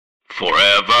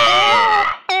Forever.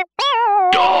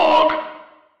 Dog.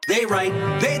 They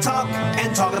write, they talk,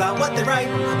 and talk about what they write.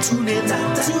 Tune in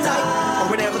tonight,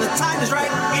 or whenever the time is right.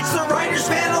 It's the Writers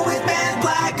Panel with Ben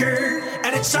Blacker,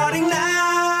 and it's starting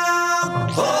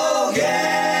now. Oh,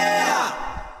 yeah!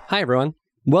 Hi, everyone.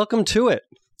 Welcome to it.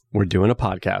 We're doing a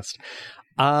podcast.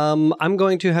 I'm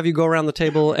going to have you go around the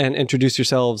table and introduce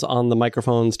yourselves on the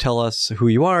microphones. Tell us who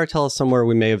you are. Tell us somewhere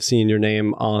we may have seen your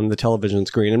name on the television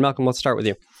screen. And Malcolm, let's start with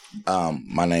you.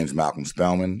 My name's Malcolm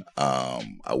Spellman.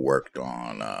 I worked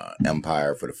on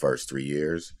Empire for the first 3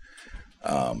 years.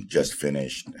 Just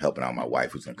finished helping out my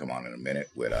wife, who's going to come on in a minute,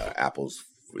 with Apple's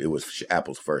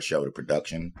first show to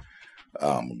production,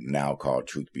 now called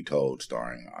Truth Be Told,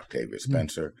 starring Octavia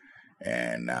Spencer.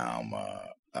 And now I'm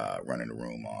running the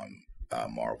room on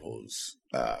Marvel's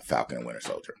Falcon and Winter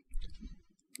Soldier.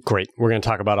 Great. We're going to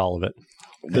talk about all of it.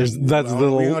 We're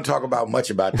going to talk about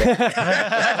much about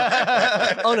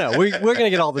that. Oh, no. We're going to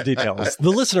get all the details.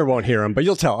 The listener won't hear them, but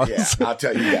you'll tell us. Yeah, I'll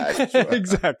tell you guys. Sure.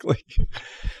 Exactly.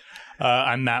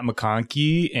 I'm Matt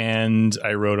McConkey, and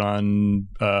I wrote on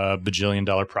Bajillion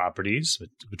Dollar Properties,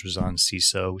 which was on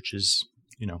CISO, which is,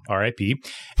 RIP.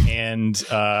 And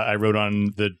I wrote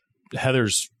on the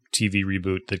Heather's TV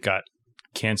reboot that got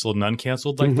canceled and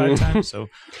uncanceled like 5 times. So,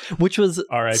 which was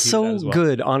RIP so well.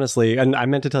 good, honestly. And I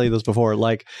meant to tell you this before,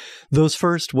 like those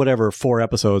first 4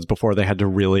 episodes before they had to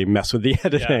really mess with the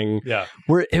editing. Yeah.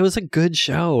 It was a good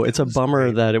show. It's a bummer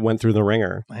great that it went through the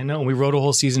ringer. I know. We wrote a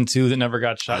whole season 2 that never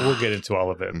got shot. We'll get into all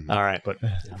of it. All right. But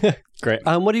great.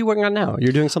 What are you working on now?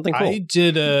 You're doing something cool. I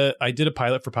did a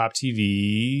pilot for Pop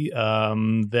TV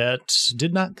that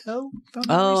did not go.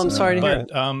 I'm sorry to hear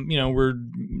it. We're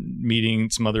meeting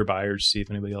some other buyers to see if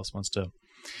anybody else wants to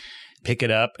pick it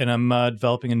up. And I'm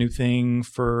developing a new thing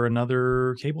for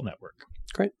another cable network.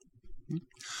 Great.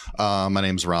 My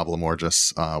name's Rob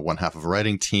LaMorgese, one half of a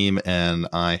writing team, and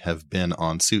I have been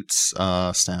on Suits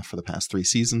staff for the past 3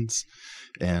 seasons.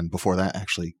 And before that,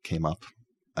 actually came up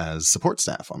as support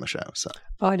staff on the show. So,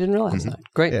 I didn't realize that.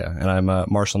 Great. Yeah, and I'm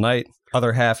Marshall Knight,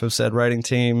 other half of said writing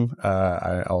team.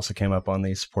 I also came up on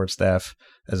the support staff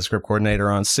as a script coordinator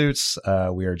on Suits.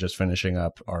 We are just finishing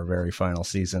up our very final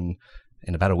season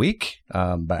in about a week.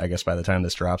 But I guess by the time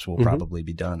this drops, we'll probably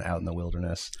be done out in the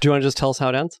wilderness. Do you want to just tell us how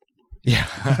it ends?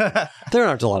 Yeah. There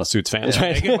aren't a lot of Suits fans,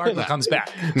 right? Meghan Markle comes back.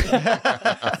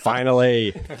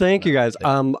 Finally. Thank you, guys.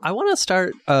 I want to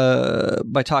start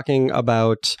by talking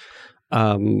about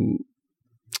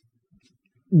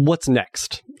what's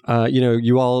next.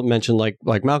 You all mentioned,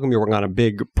 like Malcolm, you're working on a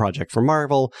big project for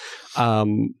Marvel.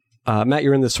 Matt,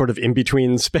 you're in this sort of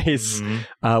in-between space,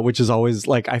 which is always,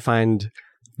 I find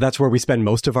that's where we spend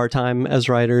most of our time as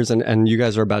writers, and you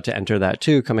guys are about to enter that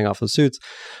too, coming off of Suits.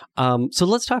 So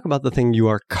let's talk about the thing you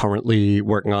are currently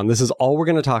working on. This is all we're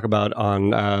going to talk about on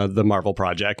the Marvel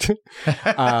project.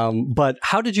 But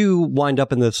how did you wind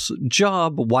up in this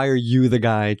job? Why are you the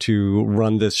guy to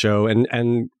run this show?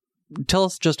 And tell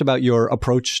us just about your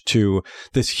approach to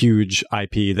this huge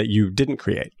IP that you didn't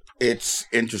create. It's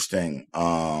interesting.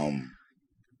 I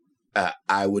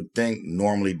would think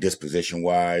normally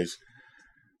disposition-wise,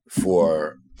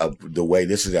 for the way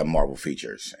this is at Marvel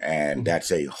Features, and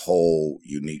that's a whole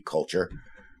unique culture.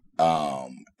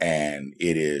 And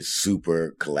it is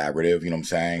super collaborative, you know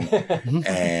what I'm saying?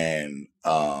 And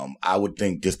I would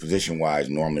think disposition-wise,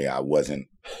 normally I wasn't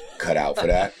cut out for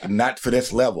that. Not for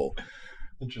this level.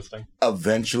 Interesting.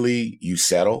 Eventually you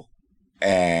settle,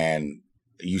 and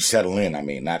you settle in. I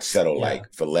mean, not settle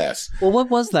for less. Well, what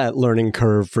was that learning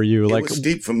curve for you? It was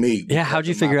steep for me. Yeah, how'd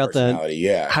you figure out that?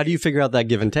 Yeah. How do you figure out that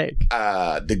give and take?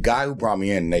 The guy who brought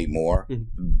me in, Nate Moore,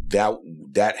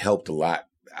 that helped a lot.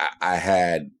 I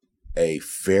had a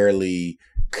fairly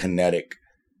kinetic,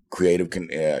 creative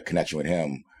connection with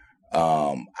him.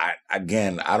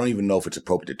 I don't even know if it's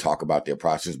appropriate to talk about their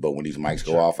process, but when these mics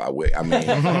go off, I mean,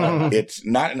 it's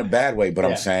not in a bad way, but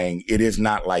I'm saying it is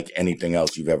not like anything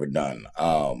else you've ever done.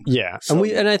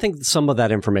 And I think some of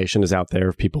that information is out there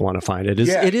if people want to find it.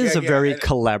 It is a very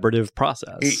collaborative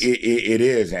process. It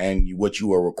is, and what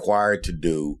you are required to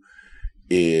do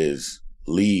is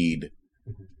lead,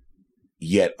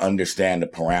 yet understand the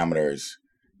parameters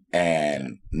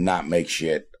and not make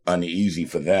shit uneasy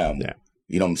for them. Yeah.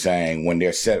 You know what I'm saying? When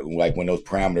they're set, like when those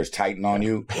parameters tighten on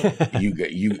you,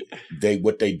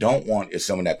 what they don't want is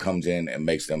someone that comes in and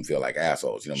makes them feel like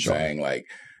assholes. You know what I'm saying? Like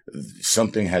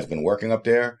something has been working up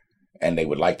there and they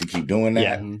would like to keep doing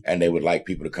that. And they would like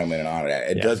people to come in and honor that.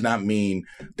 It does not mean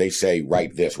they say,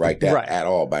 write this, write that at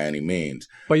all by any means.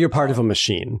 But you're part of a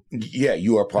machine. Yeah,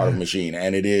 you are part of a machine.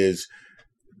 And it is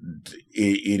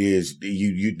it is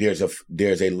you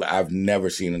there's a I've never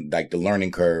seen like the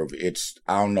learning curve.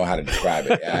 I don't know how to describe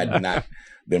it. I've not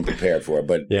been prepared for it,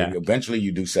 but eventually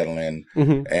you do settle in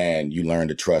and you learn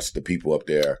to trust the people up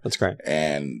there. That's great.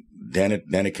 And then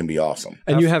it can be awesome.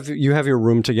 And you have your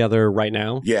room together right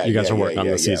now? Yeah. You guys are working on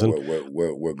the season.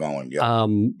 We're going. Yeah.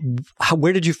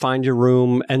 Where did you find your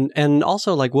room? And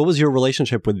also, like, what was your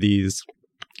relationship with these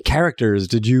characters?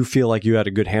 Did you feel like you had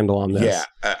a good handle on this?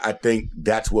 Yeah, I think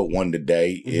that's what won the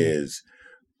day is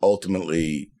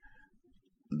ultimately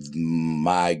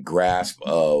my grasp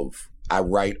of. I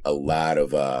write a lot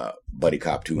of buddy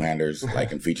cop two-handers,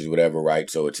 like in features, whatever, right?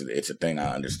 So it's a thing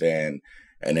I understand.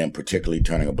 And then particularly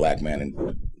turning a black man,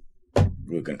 and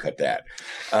we're going to cut that.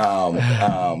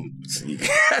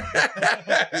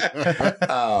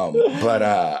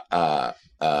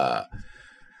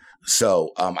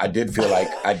 So I did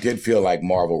feel like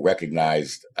Marvel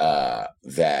recognized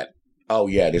that, oh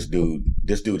yeah, this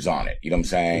dude's on it. You know what I'm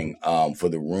saying? For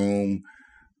the room,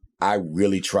 I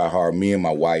really try hard. Me and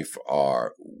my wife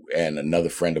and another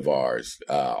friend of ours,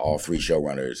 all three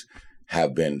showrunners,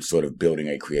 have been sort of building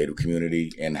a creative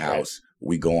community in-house. Right.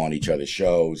 We go on each other's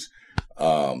shows.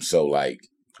 So like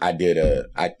I did a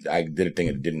thing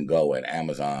that didn't go at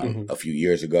Amazon a few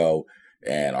years ago.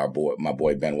 And my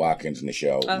boy Ben Watkins in the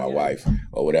show, wife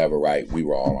or whatever, right? We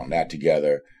were all on that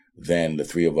together. Then the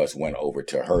three of us went over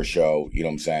to her show. You know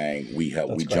what I'm saying? We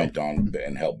jumped on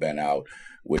and helped Ben out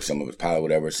with some of his pilot,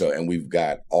 whatever. So, and we've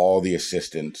got all the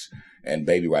assistants and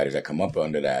baby writers that come up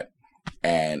under that.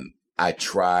 And I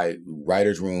try,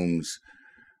 writers' rooms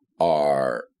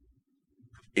are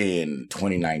in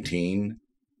 2019.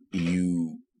 I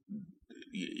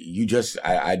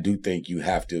do think you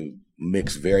have to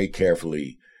mix very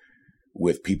carefully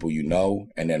with people you know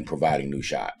and then providing new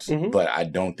shots. But I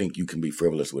don't think you can be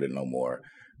frivolous with it no more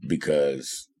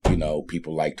because, you know,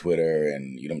 people like Twitter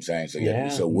and, you know what I'm saying?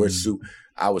 So, so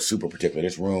I was super particular.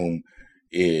 This room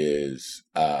is,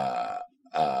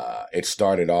 it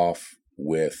started off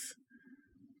with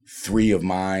 3 of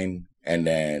mine and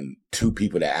then 2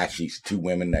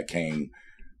 women that came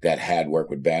that had worked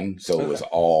with Ben. So it was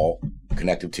all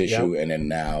connective tissue. And then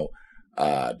now,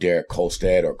 Derek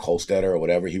Kolsteder or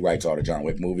whatever, he writes all the John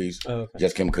Wick movies.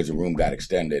 Just came because the room got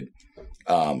extended.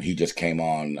 He just came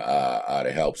on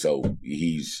to help. So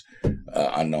he's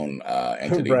unknown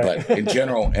entity. Right. But in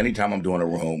general, anytime I'm doing a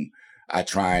room, I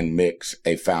try and mix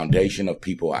a foundation of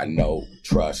people I know,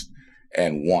 trust,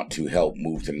 and want to help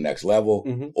move to the next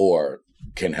level or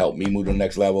can help me move to the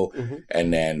next level.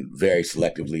 And then very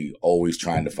selectively always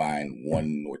trying to find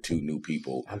 1 or 2 new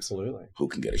people who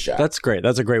can get a shot. That's great.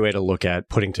 That's a great way to look at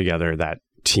putting together that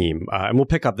team. And we'll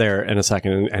pick up there in a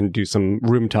second and do some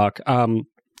room talk.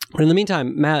 But in the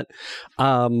meantime, Matt,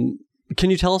 can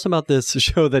you tell us about this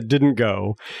show that didn't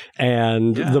go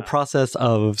and the process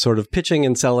of sort of pitching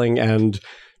and selling and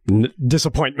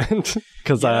disappointment?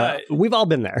 Because we've all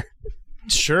been there.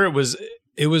 Sure.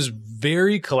 It was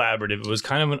very collaborative. It was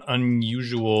kind of an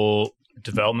unusual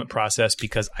development process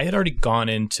because I had already gone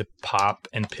into Pop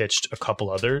and pitched a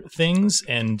couple other things,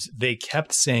 and they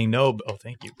kept saying no. Oh,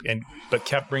 thank you, but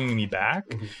kept bringing me back.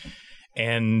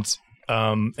 And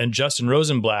Justin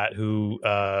Rosenblatt, who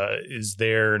is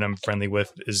there and I'm friendly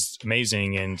with, is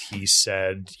amazing. And he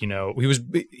said, you know,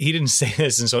 he didn't say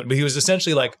this, and so, but he was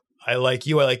essentially like, I like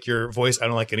you. I like your voice. I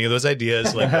don't like any of those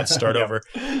ideas. Like, let's start over.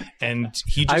 And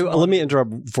he just let me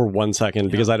interrupt for 1 second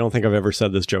because I don't think I've ever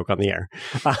said this joke on the air.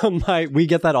 We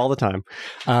get that all the time.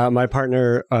 My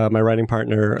writing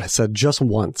partner said just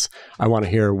once, I want to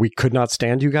hear, we could not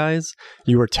stand you guys.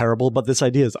 You are terrible, but this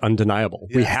idea is undeniable.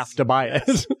 Yes. We have to buy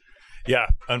it. Yeah.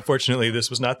 Unfortunately,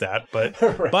 this was not that. But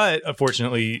but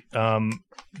unfortunately,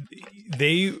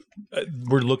 they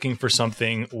were looking for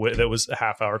something that was a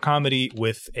half-hour comedy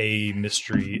with a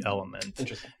mystery element.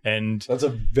 Interesting. And that's a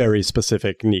very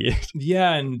specific need.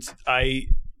 Yeah, and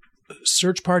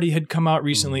Search Party had come out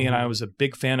recently, and I was a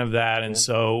big fan of that, and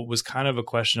so it was kind of a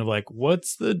question of like,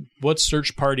 what's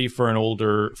Search Party for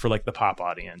like the Pop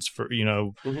audience, for, you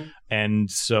know,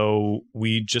 and so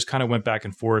we just kind of went back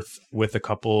and forth with a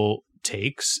couple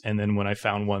takes, and then when I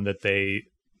found one that they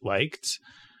liked,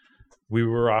 we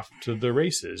were off to the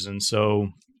races. And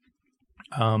so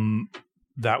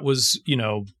that was, you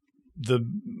know,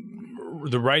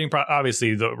 the writing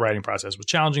obviously the writing process was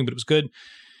challenging, but it was good.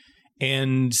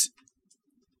 And,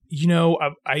 you know,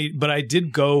 I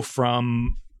did go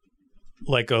from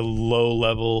like a low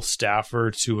level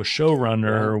staffer to a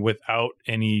showrunner without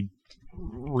any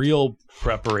real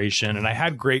preparation. And I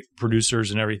had great producers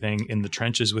and everything in the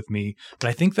trenches with me, but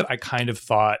I think that I kind of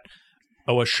thought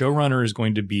a showrunner is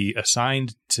going to be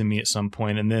assigned to me at some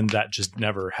point, and then that just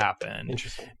never happened.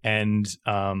 Interesting. And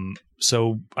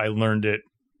so I learned it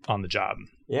on the job.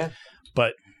 Yeah.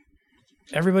 But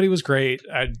everybody was great.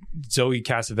 Zoe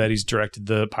Cassavetes directed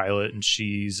the pilot, and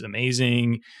she's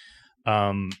amazing.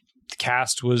 The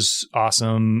cast was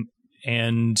awesome.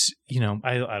 And, I don't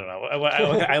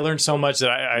know. I learned so much that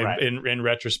I in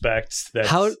retrospect, that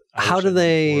how do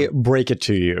they break it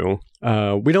to you?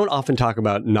 We don't often talk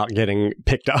about not getting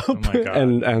picked up. Oh my God.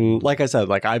 And like I said,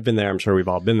 like I've been there. I'm sure we've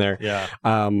all been there. Yeah.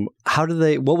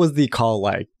 What was the call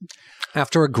like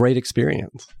after a great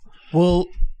experience? Well,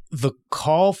 the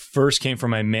call first came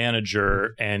from my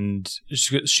manager, and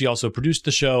she also produced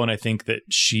the show. And I think that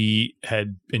she'd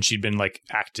been like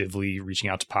actively reaching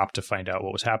out to Pop to find out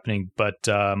what was happening. But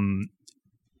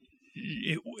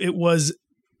it was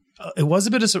a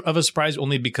bit of a surprise,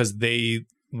 only because they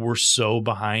were so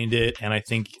behind it. And I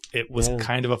think it was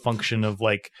kind of a function of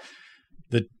like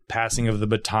the passing of the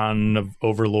baton of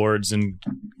overlords and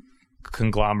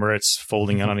conglomerates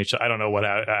folding in on each other. I don't know what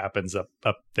happens up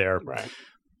there. Right.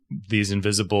 These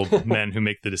invisible men who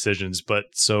make the decisions. But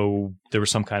so there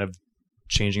was some kind of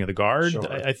changing of the guard.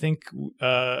 Sure. I think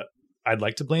I'd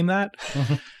like to blame that.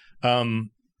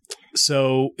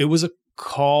 So it was a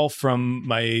call from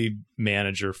my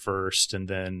manager first, and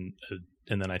then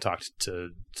I talked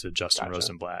to Justin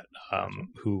Rosenblatt,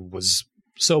 who was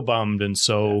so bummed and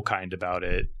so kind about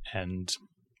it. And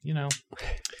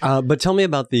but tell me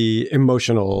about the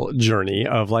emotional journey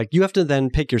of like, you have to then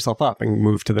pick yourself up and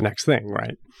move to the next thing,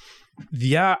 right?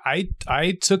 Yeah,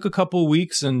 I took a couple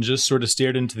weeks and just sort of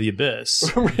stared into the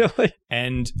abyss. Really?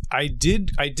 And I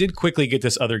did quickly get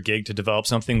this other gig to develop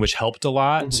something, which helped a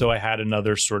lot. Mm-hmm. So I had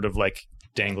another sort of like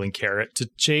dangling carrot to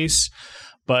chase.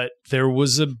 But there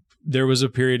was a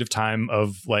period of time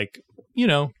of like,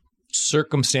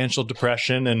 circumstantial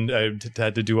depression, and I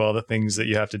had to do all the things that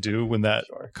you have to do when that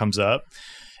comes up.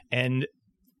 And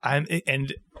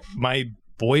my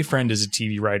boyfriend is a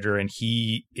TV writer, and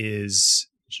he is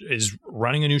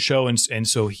running a new show, and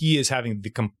so he is having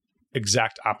the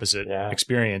exact opposite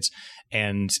experience,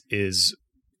 and is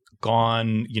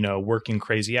gone, working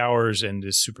crazy hours and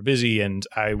is super busy. And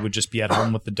I would just be at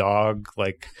home with the dog,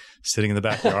 like sitting in the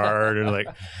backyard,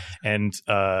 and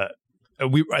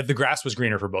the grass was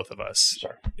greener for both of us.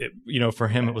 Sure. For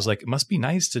him, it was like, it must be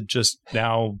nice to just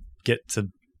now get to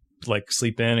like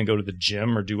sleep in and go to the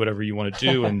gym or do whatever you want to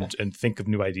do and think of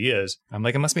new ideas. I'm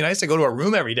like, it must be nice to go to a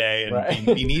room every day and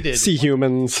be needed. See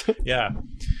humans. Yeah.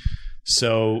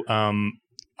 So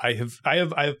I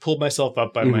have pulled myself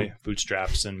up by my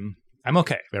bootstraps, and I'm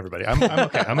okay, everybody. I'm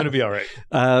okay. I'm going to be all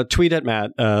right. Tweet at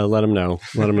Matt. Let him know.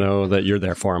 Let him know that you're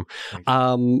there for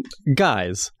him.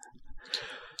 Guys,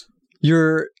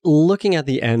 you're looking at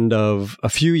the end of a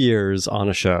few years on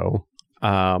a show.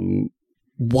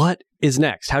 What is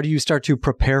next? How do you start to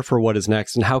prepare for what is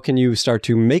next? And how can you start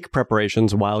to make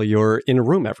preparations while you're in a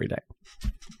room every day?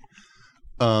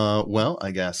 Well,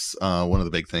 I guess one of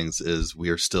the big things is we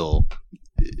are still,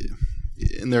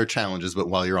 and there are challenges, but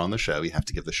while you're on the show, you have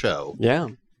to give the show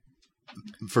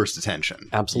first attention.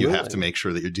 Absolutely. You have to make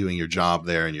sure that you're doing your job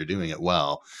there and you're doing it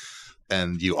well.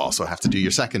 And you also have to do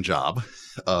your second job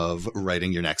of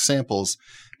writing your next samples,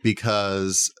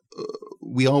 because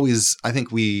I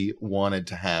think we wanted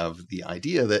to have the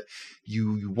idea that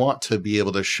you want to be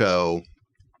able to show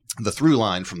the through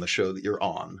line from the show that you're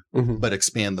on, but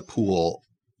expand the pool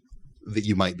that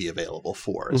you might be available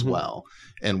for as well.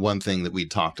 And one thing that we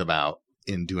talked about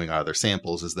in doing our other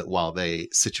samples is that while the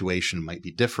situation might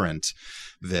be different,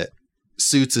 that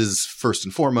Suits is first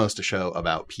and foremost a show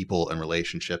about people and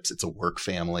relationships. It's a work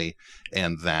family,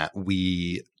 and that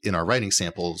we, in our writing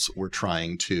samples, we're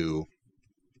trying to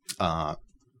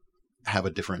have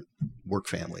a different work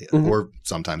family or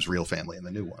sometimes real family in the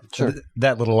new one. Sure.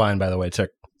 That little line, by the way, took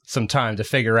some time to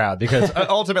figure out, because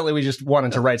ultimately we just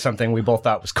wanted to write something we both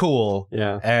thought was cool.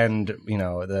 Yeah. And,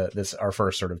 our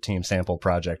first sort of team sample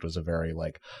project was a very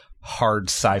like hard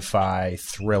sci-fi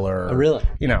thriller. Oh, really?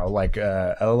 Like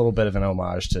a little bit of an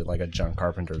homage to like a John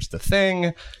Carpenter's The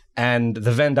Thing. And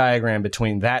the Venn diagram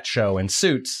between that show and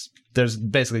Suits, there's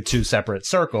basically two separate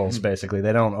circles, basically.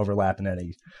 They don't overlap in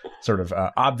any sort of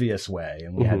obvious way.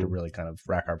 And we had to really kind of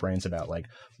rack our brains about like,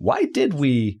 why did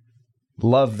we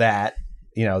love that?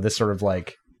 This sort of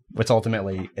like,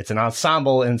 it's an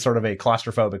ensemble in sort of a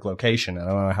claustrophobic location. I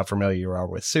don't know how familiar you are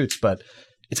with Suits, but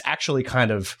it's actually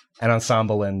kind of an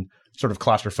ensemble in sort of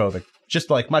claustrophobic, just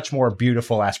like much more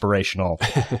beautiful, aspirational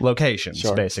locations,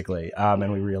 basically.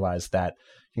 And we realized that,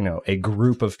 a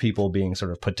group of people being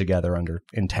sort of put together under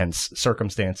intense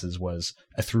circumstances was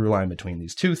a through line between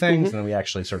these two things. And then we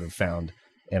actually sort of found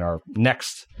in our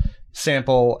next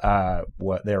sample,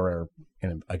 what there were,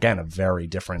 again, a very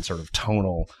different sort of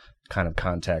tonal kind of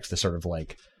context, a sort of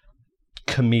like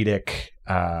comedic,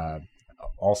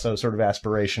 also sort of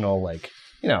aspirational, like,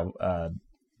 you know,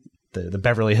 the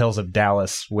Beverly Hills of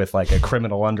Dallas with like a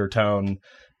criminal undertone,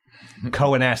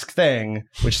 Coen-esque thing,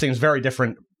 which seems very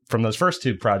different from those first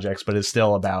two projects, but is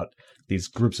still about these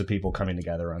groups of people coming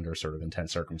together under sort of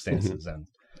intense circumstances. And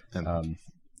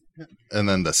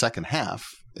then the second half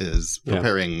is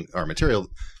preparing our material,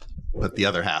 but the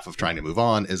other half of trying to move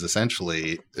on is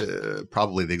essentially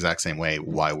probably the exact same way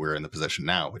why we're in the position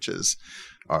now, which is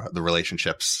the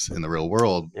relationships in the real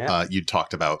world. You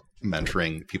talked about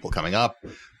mentoring people coming up.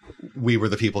 We were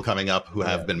the people coming up who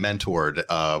have been mentored.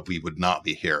 We would not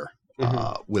be here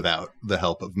without the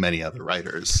help of many other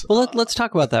writers. Well, let's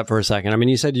talk about that for a second. I mean,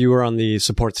 you said you were on the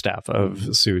support staff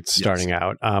of Suits starting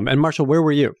out. And Marshall, where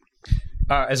were you?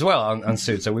 As well on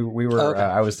Suits. So we were.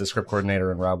 I was the script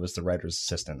coordinator, and Rob was the writer's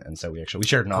assistant, and so we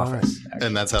shared an office.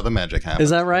 And that's how the magic happened.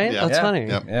 Is that right? Yeah. That's funny.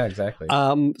 Yeah, exactly.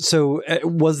 So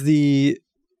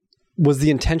was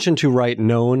the intention to write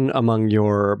known among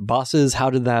your bosses? How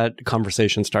did that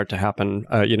conversation start to happen?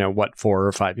 4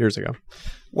 or 5 years ago?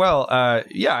 Well,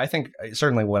 I think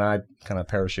certainly when I kind of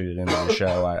parachuted into the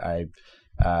show,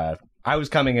 I was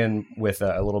coming in with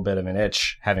a little bit of an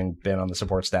itch, having been on the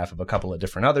support staff of a couple of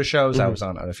different other shows. I was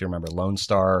on, I don't know if you remember, Lone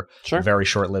Star, a very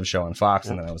short-lived show on Fox,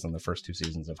 and then I was on the first 2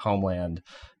 seasons of Homeland,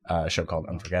 a show called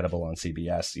Unforgettable on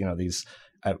CBS. You know, these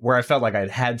where I felt like I'd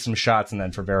had some shots, and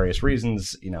then for various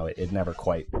reasons, you know, it never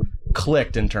quite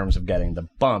clicked in terms of getting the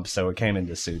bump. So it came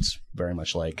into Suits very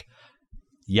much like,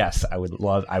 yes, I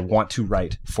want to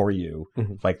write for you.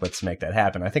 Like, let's make that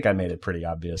happen. I think I made it pretty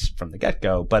obvious from the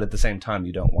get-go, but at the same time,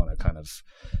 you don't want to kind of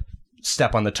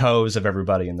step on the toes of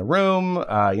everybody in the room.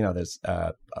 There's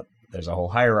a whole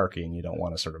hierarchy, and you don't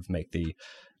want to sort of make the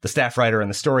staff writer and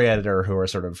the story editor, who are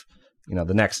sort of, you know,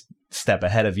 the next step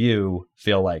ahead of you,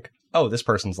 feel like, oh, this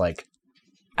person's like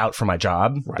out for my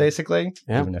job, basically,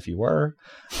 even if you were.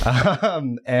 I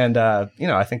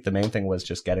think the main thing was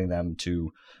just getting them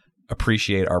to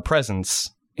appreciate our presence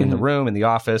in the room, in the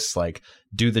office, like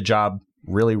do the job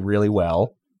really, really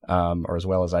well, or as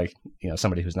well as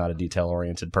somebody who's not a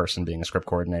detail-oriented person being a script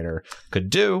coordinator could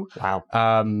do. Wow.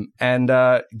 And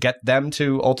get them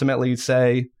to ultimately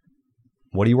say,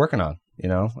 what are you working on? You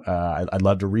know, I'd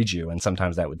love to read you. And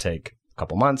sometimes that would take a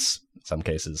couple months, in some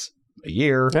cases a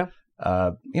year,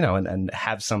 and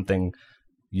have something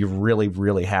you're really,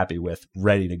 really happy with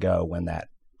ready to go when that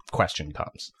question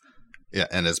comes. Yeah,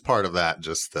 and as part of that,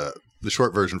 just the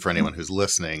short version for anyone who's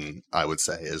listening, I would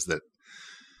say, is that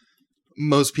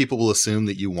most people will assume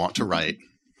that you want to write.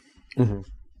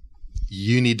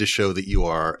 You need to show that you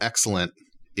are excellent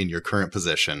in your current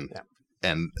position,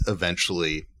 and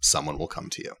eventually someone will come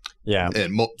to you. Yeah,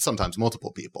 and sometimes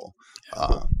multiple people.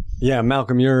 Yeah,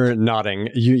 Malcolm, you're nodding.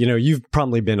 You've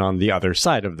probably been on the other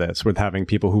side of this with having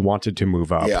people who wanted to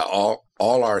move up. Yeah, all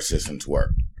our assistants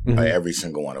work. Every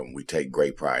single one of them. We take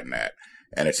great pride in that.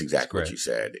 And it's exactly what you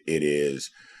said. It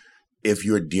is, if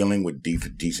you're dealing with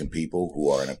decent people who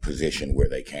are in a position where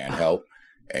they can help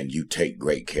and you take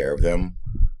great care of them,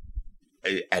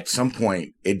 at some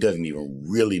point, it doesn't even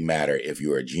really matter if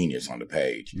you're a genius on the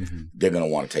page. They're going to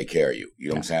want to take care of you. You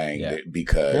know what I'm saying? Yeah.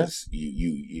 Because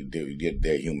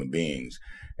they're human beings.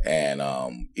 And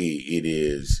it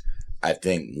is, I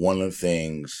think, one of the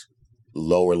things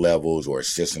lower levels or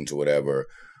assistants or whatever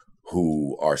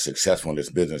who are successful in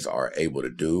this business are able to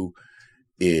do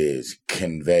is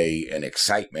convey an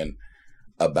excitement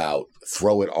about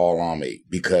throw it all on me,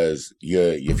 because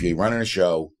if you're running a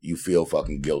show, you feel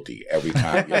fucking guilty every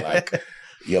time.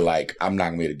 You're like, I'm not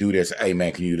gonna be able to do this. Hey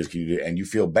man, can you do this? Can you do it? And you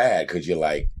feel bad because you're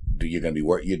like, you're gonna be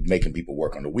you're making people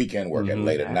work on the weekend, work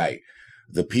late at night.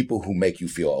 The people who make you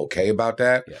feel okay about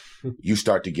that, you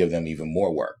start to give them even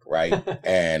more work, right?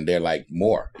 And they're like,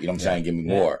 more, you know what I'm saying? Give me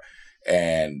more.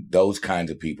 And those kinds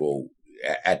of people,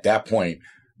 at that point,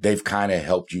 they've kind of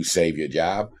helped you save your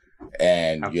job.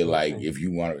 And you're like, if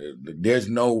you want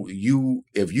to,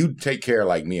 if you take care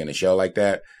like me in a show like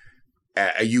that,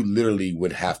 you literally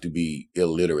would have to be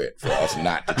illiterate for us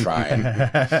not to try and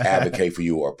advocate for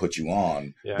you or put you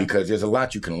on, because there's a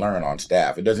lot you can learn on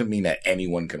staff. It doesn't mean that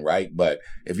anyone can write, but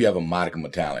if you have a modicum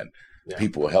of talent,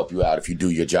 people will help you out if you do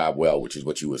your job well, which is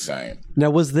what you were saying. Now,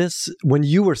 was this when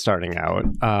you were starting out?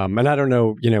 And I don't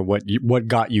know, what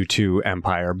got you to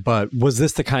Empire, but was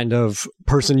this the kind of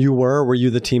person you were? Were you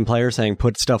the team player saying,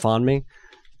 "Put stuff on me"?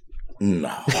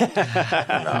 No,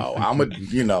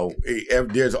 no.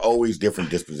 There's always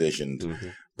different dispositions.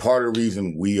 Part of the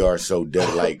reason we are so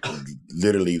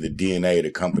literally the DNA of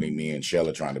the company me and Shell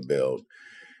are trying to build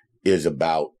is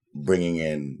about bringing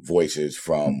in voices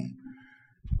from.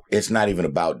 It's not even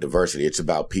about diversity. It's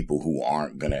about people who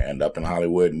aren't going to end up in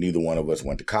Hollywood. Neither one of us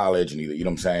went to college. Neither, you know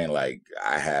what I'm saying? Like,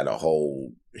 I had a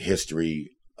whole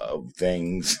history of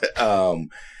things.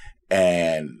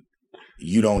 And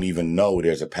you don't even know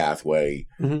there's a pathway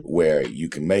where you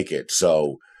can make it.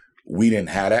 So we didn't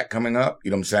have that coming up.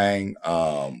 You know what I'm saying?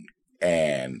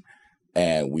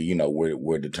 And we, you know,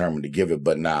 we're determined to give it.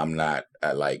 But no, I'm not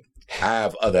I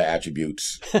have other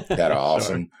attributes that are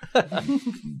awesome,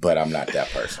 but I'm not that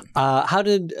person. How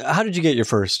did you get your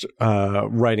first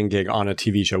writing gig on a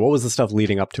TV show? What was the stuff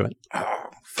leading up to it? Oh,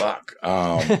 fuck.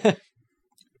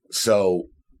 So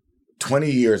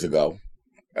 20 years ago,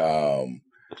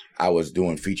 I was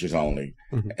doing features only,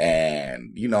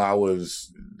 and you know, I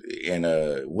was in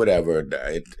a whatever.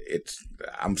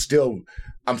 I'm still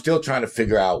trying to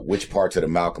figure out which parts of the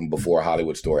Malcolm Before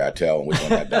Hollywood story I tell and which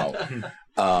one I don't.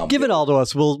 Give it all to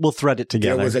us. We'll thread it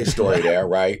together. There was a story there,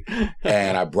 right?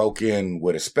 And I broke in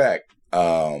with a spec.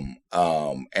 And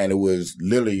it was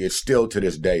literally, it's still to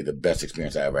this day the best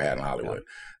experience I ever had in Hollywood.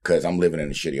 Because I'm living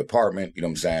in a shitty apartment, you know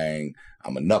what I'm saying?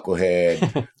 I'm a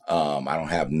knucklehead. I don't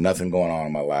have nothing going on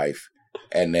in my life.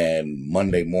 And then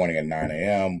Monday morning at 9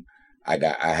 a.m.,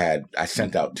 I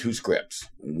sent out 2 scripts.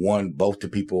 Both to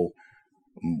people,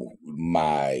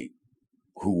 the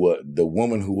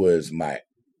woman who was my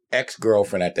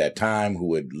ex-girlfriend at that time, who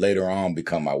would later on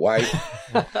become my wife,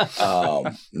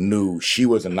 knew she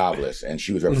was a novelist and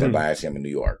she was represented by ICM in New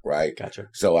York, right? Gotcha.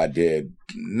 So I did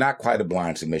not quite a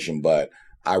blind submission, but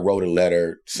I wrote a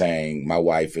letter saying my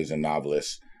wife is a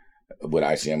novelist with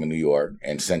ICM in New York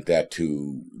and sent that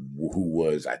to who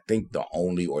was, I think, the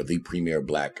only or the premier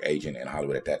black agent in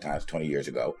Hollywood at that time, 20 years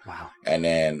ago. Wow. And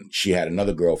then she had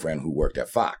another girlfriend who worked at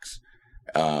Fox,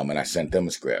 and I sent them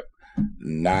a script.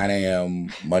 9 a.m.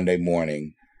 Monday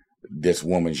morning, this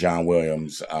woman, Jean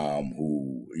Williams,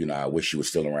 who, you know, I wish she was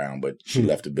still around, but she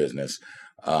left the business,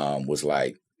 was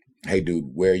like, hey, dude,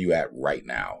 where are you at right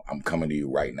now? I'm coming to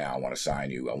you right now. I want to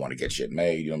sign you. I want to get shit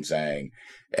made. You know what I'm saying?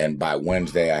 And by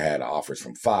Wednesday, I had offers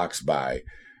from Fox. By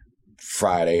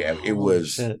Friday, and it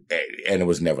was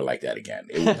never like that again.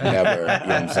 It was never, you know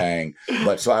what I'm saying?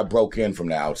 But so I broke in from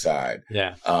the outside.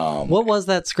 Yeah. What was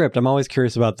that script? I'm always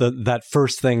curious about that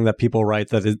first thing that people write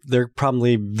that they're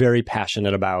probably very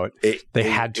passionate about. They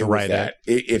had to write it.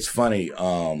 It's funny.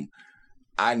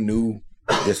 I knew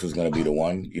this was going to be the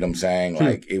one, you know what I'm saying?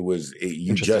 Like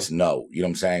you just know, you know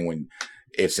what I'm saying? When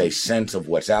it's a sense of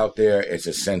what's out there, it's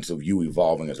a sense of you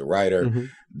evolving as a writer.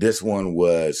 This one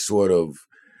was sort of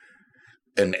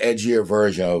an edgier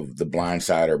version of The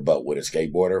Blindsider, but with a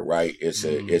skateboarder, right? It's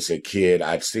a kid.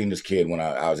 I'd seen this kid when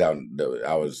I was out.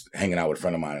 I was hanging out with a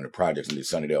friend of mine in the projects, in the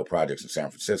Sunnydale projects in San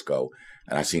Francisco,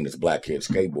 and I seen this black kid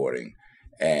skateboarding.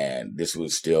 And this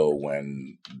was still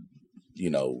when, you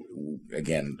know,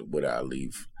 again, would I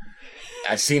leave?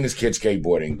 I seen this kid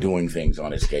skateboarding, doing things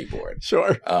on his skateboard,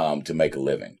 sure, to make a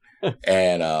living.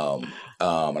 And I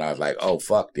was like, oh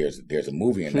fuck, there's a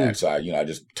movie in that. So I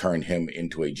just turned him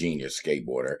into a genius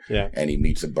skateboarder. Yeah. And he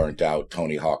meets a burnt out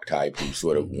Tony Hawk type who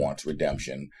sort of wants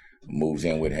redemption, moves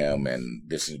in with him, and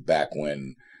this is back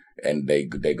when they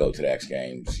go to the X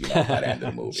Games, you know, by the end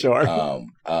of the movie. Sure.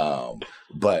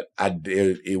 But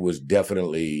it was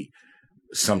definitely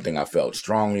something I felt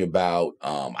strongly about.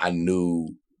 I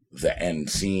knew the end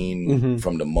scene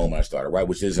from the moment I started, right?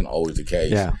 Which isn't always the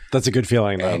case. Yeah, that's a good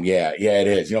feeling, though. And yeah, it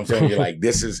is. You know what I'm saying? You're like,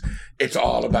 it's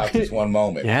all about this one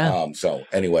moment. Yeah. So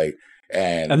anyway,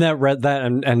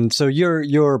 and so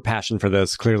your passion for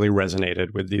this clearly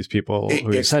resonated with these people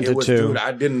who you sent it to. Dude,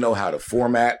 I didn't know how to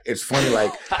format. It's funny,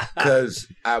 like, because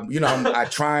I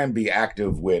try and be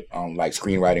active with like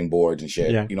screenwriting boards and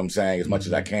shit. Yeah. You know what I'm saying? As much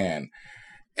as I can,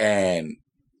 and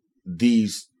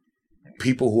these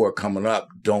people who are coming up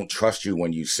don't trust you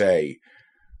when you say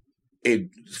it.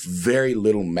 Very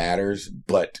little matters,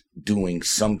 but doing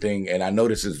something. And I know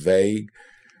this is vague.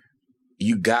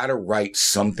 You got to write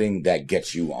something that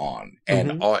gets you on.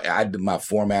 And my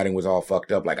formatting was all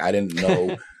fucked up. Like, I didn't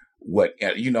know what,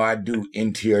 I do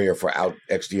interior for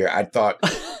exterior. I thought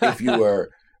if you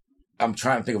were, I'm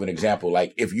trying to think of an example.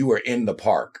 Like, if you were in the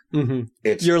park, you're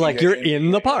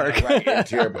in the park. Right,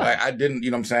 interior, but I didn't,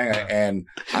 you know what I'm saying? And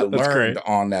I learned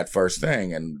on that first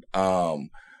thing. And,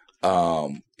 and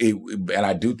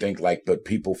I do think, like, but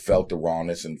people felt the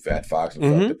rawness and Fat Fox and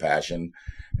felt the passion.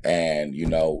 And, you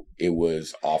know, it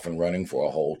was off and running for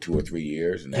a whole 2 or 3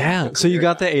 years. And Yeah. So you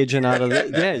got the agent out of it.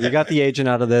 Yeah. You got the agent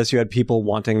out of this. You had people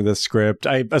wanting the script.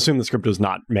 I assume the script was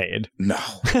not made. No.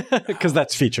 Because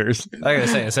that's features. I gotta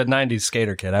say, it said 90s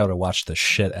skater kid. I would have watched the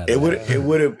shit out of it.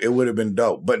 It would have been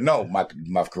dope. But no,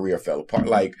 my career fell apart.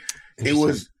 Like, it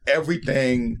was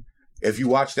everything. If you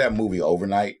watch that movie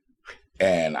overnight,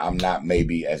 and I'm not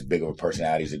maybe as big of a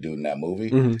personality as the dude in that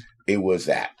movie, it was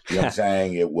that. You know what I'm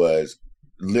saying? It was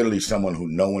literally someone who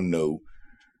no one knew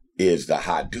is the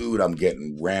hot dude. I'm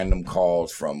getting random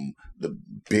calls from the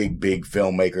big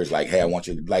filmmakers like, hey, I want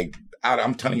you, like,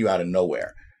 I'm telling you out of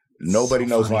nowhere. Nobody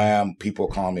knows who I am. People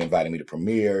are calling me, inviting me to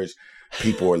premieres.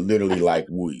 People are literally like,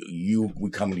 we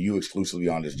coming to you exclusively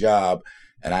on this job.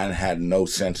 And I had no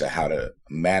sense of how to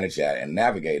manage that and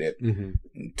navigate it.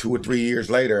 2 or 3 years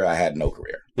later, I had no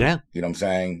career. Yeah. You know what I'm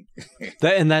saying?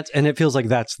 And it feels like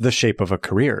that's the shape of a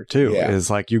career too. Yeah. Is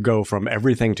like you go from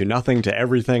everything to nothing to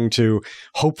everything to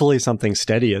hopefully something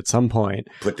steady at some point.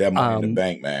 Put that money in the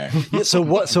bank, man. So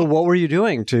what were you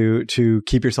doing to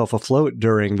keep yourself afloat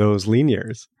during those lean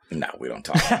years? No, we don't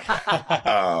talk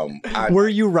about that. Were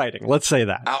you writing? Let's say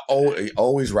that. I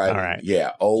always writing. All right.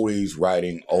 Yeah, always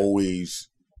writing, always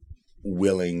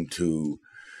willing to.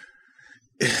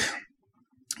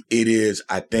 It is,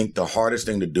 I think, the hardest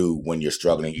thing to do when you're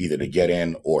struggling, either to get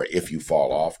in or if you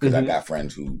fall off, because I got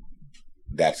friends who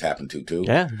that's happened to too.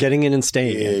 Yeah, getting in and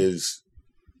staying is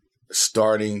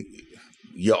starting.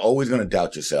 You're always going to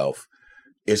doubt yourself.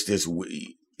 It's this,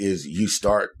 is you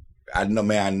start. I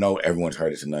know everyone's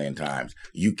heard this a million times.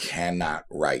 You cannot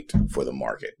write for the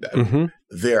market.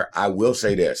 I will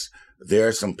say this. There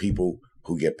are some people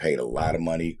who get paid a lot of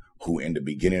money who in the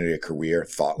beginning of their career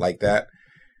thought like that.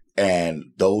 And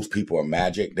those people are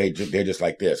magic. They're just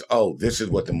like this. Oh, this is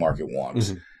what the market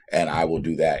wants. And I will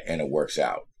do that. And it works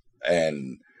out.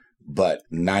 But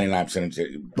 99%,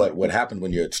 but what happens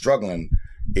when you're struggling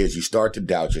is you start to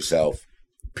doubt yourself.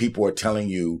 People are telling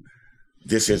you,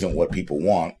 this isn't what people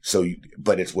want,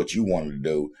 but it's what you want them to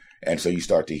do. And so you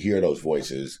start to hear those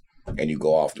voices and you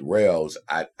go off the rails.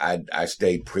 I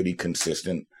stayed pretty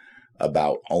consistent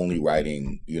about only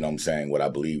writing, you know what I'm saying, what I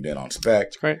believed in on spec.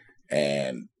 That's great.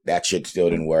 And that shit still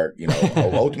didn't work. You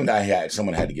know, ultimately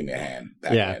someone had to give me a hand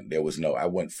back then. There was I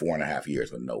went 4.5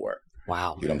 years with no work.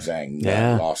 Wow. You know what I'm saying?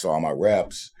 Yeah. I lost all my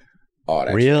reps. All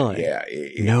that really?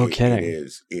 Shit. Yeah. No kidding.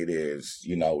 It is,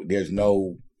 you know, there's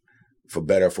no, for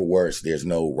better or for worse, there's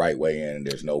no right way in,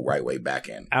 there's no right way back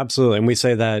in. Absolutely. And we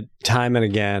say that time and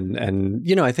again. And,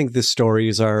 you know, I think the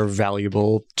stories are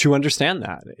valuable to understand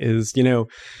that is, you know,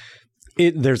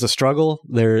 there's a struggle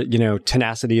there, you know,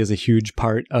 tenacity is a huge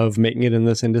part of making it in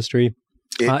this industry.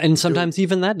 And sometimes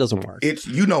even that doesn't work. It's,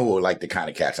 you know, like the kind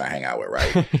of cats I hang out with,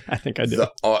 right? I think I do.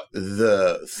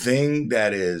 The thing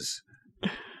that is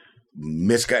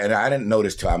misguided, and I didn't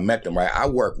notice till I met them, right? I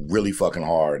work really fucking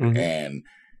hard and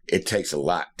it takes a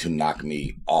lot to knock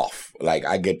me off. Like,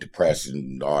 I get depressed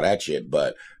and all that shit,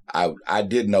 but I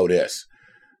did know this.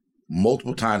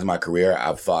 Multiple times in my career,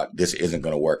 I've thought this isn't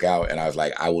going to work out. And I was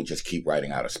like, I will just keep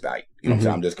writing out of spite. You know what I'm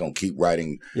saying? I'm just going to keep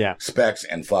writing specs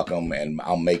and fuck them. And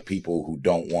I'll make people who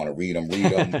don't want to read them. You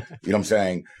know what I'm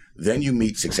saying? Then you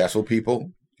meet successful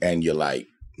people and you're like,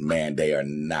 man, they are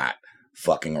not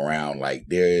fucking around. Like,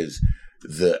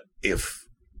 if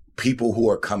people who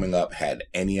are coming up had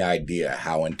any idea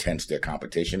how intense their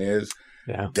competition is,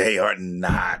 they are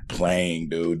not playing,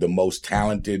 dude. The most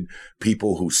talented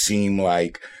people who seem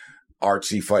like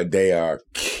artsy fight, they are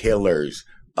killers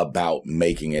about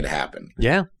making it happen.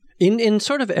 Yeah. In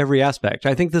sort of every aspect.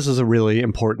 I think this is a really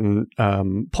important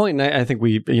point. And I think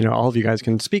all of you guys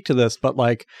can speak to this, but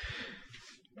like,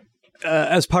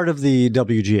 as part of the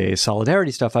WGA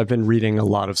solidarity stuff, I've been reading a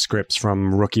lot of scripts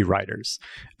from rookie writers,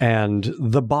 and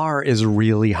the bar is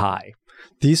really high.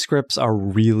 These scripts are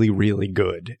really, really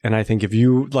good. And I think if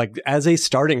you, like, as a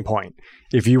starting point,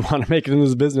 if you want to make it in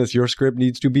this business, your script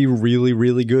needs to be really,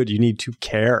 really good. You need to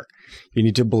care. You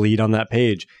need to bleed on that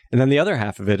page. And then the other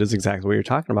half of it is exactly what you're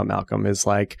talking about, Malcolm, is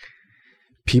like,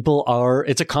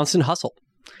 it's a constant hustle,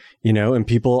 you know, and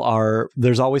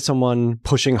there's always someone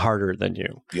pushing harder than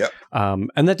you. Yep.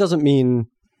 And that doesn't mean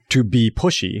to be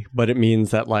pushy, but it means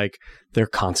that, like, they're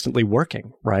constantly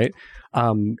working, right?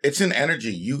 It's an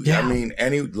energy. I mean,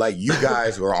 you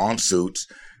guys were on Suits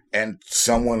and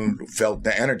someone felt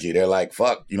the energy. They're like,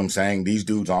 fuck, you know what I'm saying? These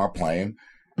dudes aren't playing,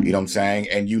 you know what I'm saying?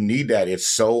 And you need that.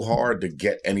 It's so hard to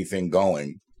get anything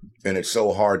going and it's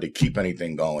so hard to keep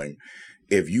anything going.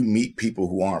 if you meet people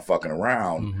who aren't fucking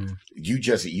around,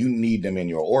 you need them in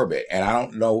your orbit. And I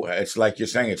don't know, it's like you're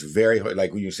saying, it's very hard,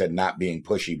 like when you said not being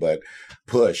pushy, but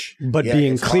push. But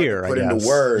being clear, put I guess. into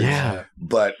words. Yeah.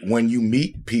 But when you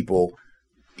meet people,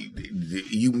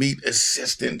 you meet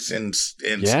assistants and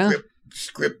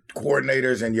script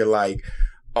coordinators, and you're like,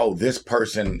 oh, this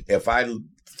person, if I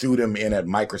threw them in at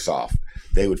Microsoft,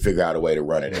 they would figure out a way to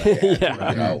run it.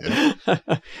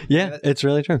 Yeah, it's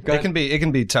really true. It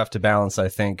can be tough to balance, I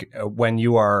think, when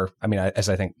you are, I mean, as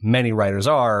I think many writers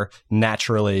are,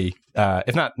 naturally,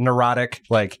 if not neurotic,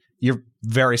 like you're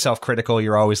very self-critical.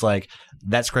 You're always like,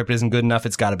 that script isn't good enough.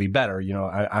 It's got to be better. You know,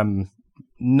 I'm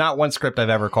not one script I've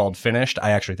ever called finished.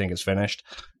 I actually think it's finished.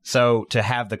 So to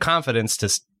have the confidence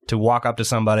to walk up to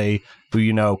somebody who,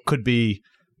 you know, could be,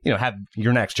 you know, have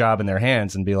your next job in their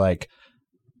hands and be like,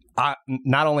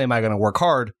 not only am I going to work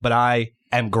hard, but I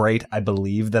am great. I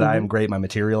believe that I am great. My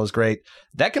material is great.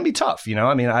 That can be tough. You know,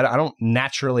 I mean, I don't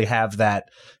naturally have that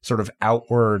sort of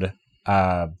outward,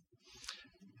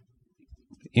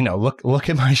 you know, look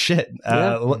at my shit.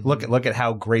 Look at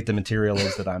how great the material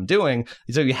is that I'm doing.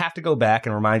 So you have to go back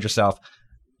and remind yourself,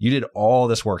 you did all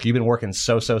this work. You've been working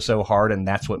so hard, and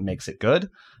that's what makes it good.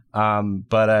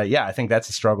 Yeah, I think that's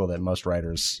a struggle that most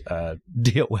writers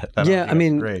deal with. I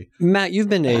mean, Matt, you've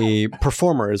been a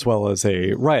performer as well as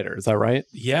a writer. Is that right?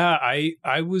 Yeah, I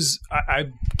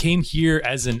came here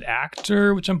as an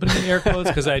actor, which I'm putting in air quotes,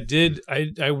 because I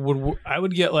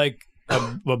would get like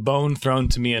a bone thrown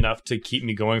to me enough to keep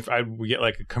me going. I would get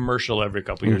like a commercial every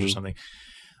couple of years or something.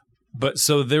 But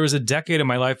so there was a decade of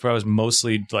my life where I was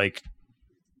mostly like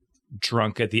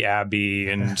drunk at the Abbey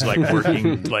and like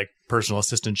working like personal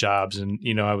assistant jobs, and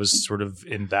you know, I was sort of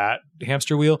in that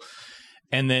hamster wheel.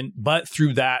 And then, but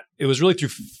through that, it was really through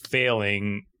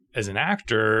failing as an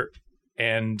actor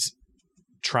and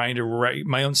trying to write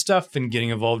my own stuff and getting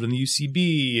involved in the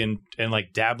UCB and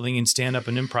like dabbling in stand-up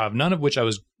and improv, none of which I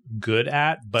was good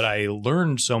at, but I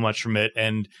learned so much from it.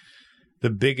 And the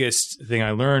biggest thing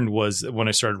I learned was when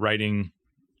I started writing,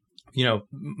 you know,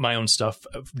 my own stuff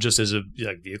just as a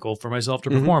vehicle for myself to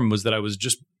perform, was that I was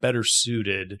just better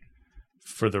suited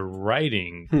for the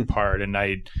writing part. And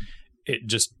it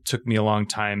just took me a long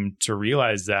time to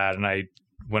realize that. And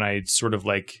when I sort of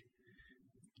like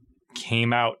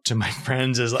came out to my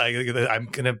friends as like, I'm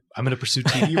gonna pursue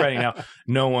TV writing now,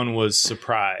 no one was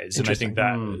surprised. And I think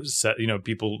that you know,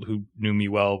 people who knew me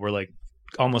well were like,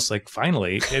 almost like,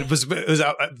 finally, it was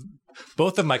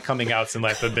both of my coming outs in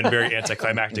life have been very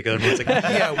anticlimactic. Everyone's like,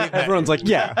 everyone's like,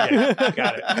 got it.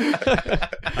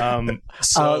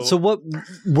 So what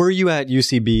were you at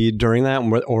UCB during that,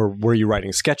 or were you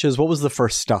writing sketches? What was the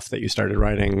first stuff that you started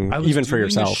writing, even for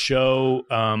yourself? I was doing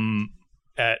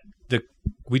a show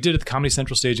we did at the Comedy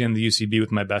Central stage and the UCB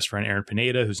with my best friend Erin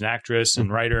Pineda, who's an actress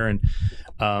and writer, and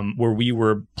where we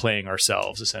were playing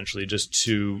ourselves essentially, just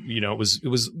to, you know, it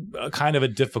was kind of a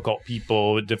Difficult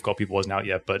People wasn't out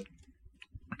yet, but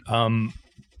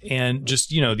and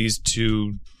just, you know, these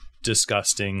two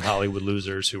disgusting Hollywood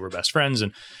losers who were best friends,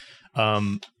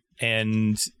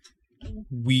 and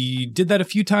we did that a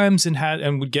few times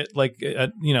and would get like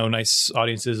you know, nice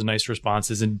audiences and nice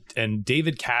responses, and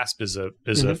David Casp is a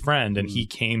friend, and he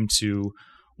came to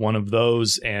one of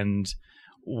those and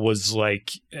was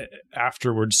like,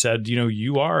 afterwards said, you know,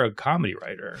 you are a comedy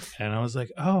writer, and I was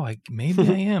like, oh, maybe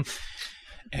I am.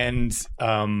 And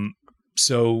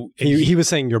so he was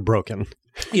saying you're broken.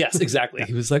 Yes, exactly.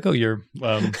 He was like, oh, you're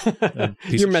a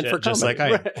piece you're of meant shit, for just comedy.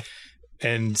 like I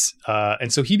am.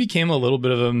 And so he became a little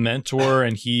bit of a mentor,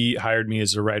 and he hired me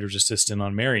as a writer's assistant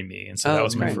on Marry Me. And so that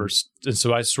was my first. And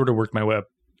so I sort of worked my way up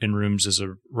in rooms as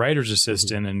a writer's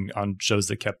assistant and on shows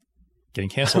that kept getting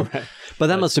canceled. But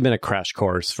that must have been a crash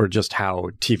course for just how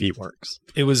TV works.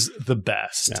 It was the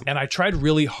best. And I tried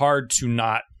really hard to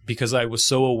not, because I was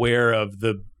so aware of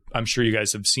I'm sure you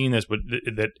guys have seen this, but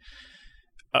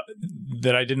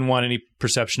that I didn't want any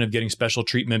perception of getting special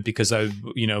treatment, because I,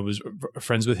 you know, was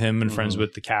friends with him and friends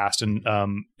with the cast. And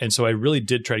so I really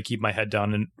did try to keep my head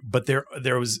down. But there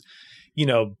was, you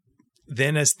know,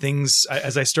 then as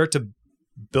I start to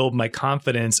build my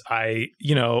confidence, I,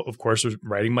 you know, of course was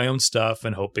writing my own stuff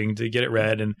and hoping to get it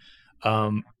read. And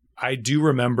I do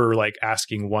remember like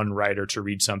asking one writer to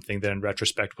read something that in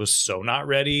retrospect was so not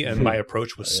ready. And my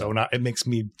approach was so not, it makes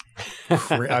me,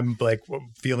 I'm like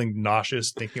feeling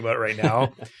nauseous thinking about it right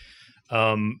now.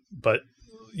 But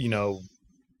you know,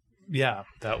 yeah,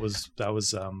 that was.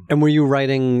 And were you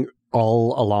writing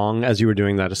all along as you were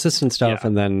doing that assistant stuff,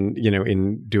 and then, you know,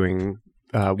 in doing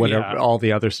whatever all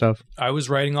the other stuff? I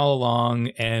was writing all along,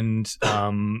 and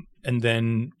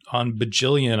then on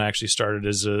Bajillion, I actually started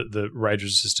as the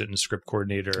writer's assistant and script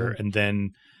coordinator, and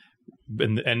then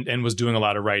and was doing a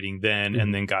lot of writing then,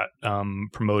 and then got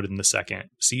promoted in the second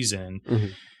season.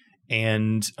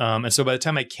 And so by the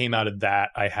time I came out of that,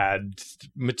 I had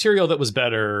material that was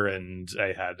better, and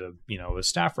I had a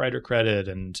staff writer credit,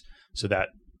 and so that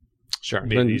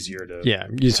made it easier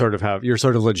to you're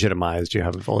sort of legitimized. You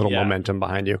have a little momentum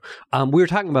behind you. We were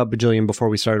talking about Bajillion before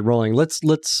we started rolling. Let's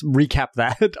recap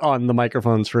that on the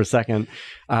microphones for a second,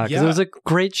 because it was a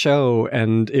great show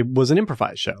and it was an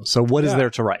improvised show. So what is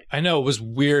there to write? I know it was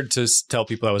weird to tell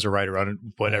people I was a writer on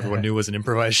what everyone knew was an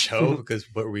improvised show, because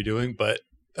what were we doing? But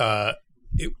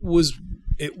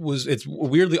it's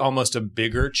weirdly almost a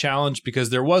bigger challenge, because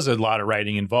there was a lot of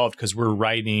writing involved, because we're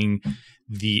writing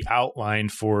the outline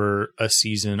for a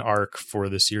season arc for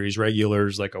the series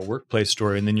regulars, like a workplace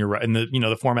story. And then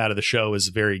the format of the show is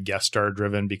very guest star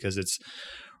driven, because it's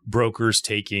brokers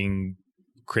taking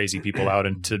crazy people out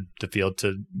into the field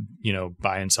to,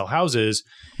 buy and sell houses.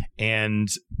 And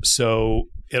so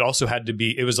it also had to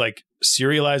be, it was like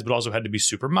serialized, but also had to be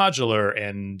super modular.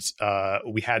 And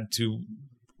we had to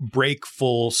break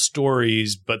full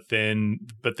stories, but they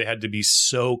had to be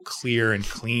so clear and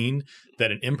clean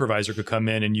that an improviser could come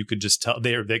in and you could just tell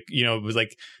it was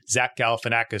like Zach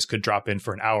Galifianakis could drop in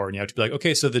for an hour, and you have to be like,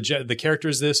 okay, so the character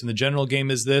is this and the general game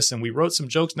is this, and we wrote some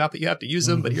jokes, not that you have to use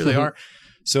them, but here they are.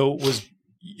 So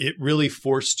it really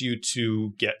forced you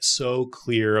to get so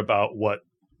clear about what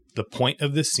the point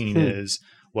of the scene is,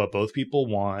 what both people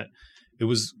want. It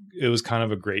was kind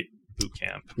of a great boot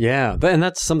camp. Yeah, and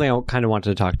that's something I kind of wanted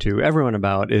to talk to everyone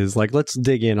about, is like, let's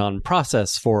dig in on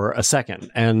process for a second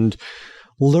and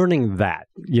learning that.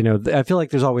 I feel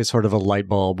like there's always sort of a light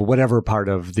bulb, whatever part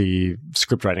of the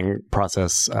script writing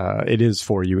process it is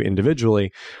for you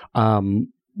individually. And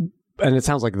it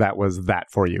sounds like that was that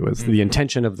for you, is the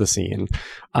intention of the scene.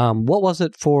 What was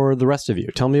it for the rest of you?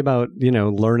 Tell me about,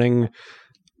 learning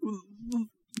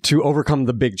to overcome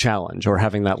the big challenge, or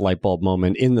having that light bulb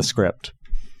moment in the script.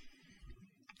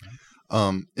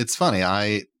 It's funny.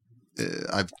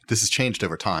 This has changed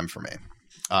over time for me.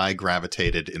 I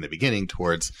gravitated in the beginning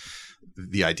towards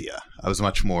the idea. I was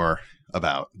much more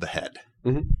about the head,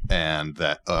 and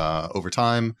that over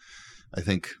time, I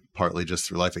think partly just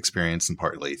through life experience and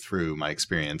partly through my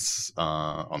experience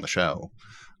on the show,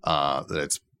 that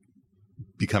it's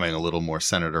becoming a little more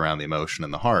centered around the emotion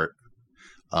and the heart.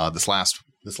 This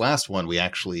last one, we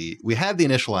had the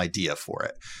initial idea for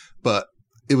it, but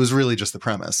it was really just the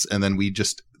premise. And then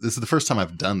this is the first time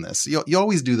I've done this. You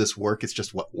always do this work. It's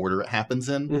just what order it happens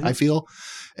in, I feel.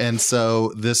 And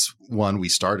so this one, we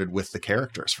started with the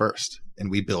characters first,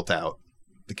 and we built out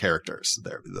the characters,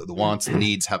 the wants, the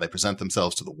needs, how they present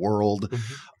themselves to the world.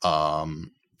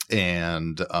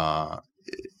 And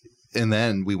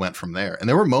then we went from there. And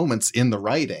there were moments in the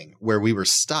writing where we were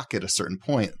stuck at a certain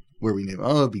point where we knew,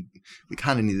 we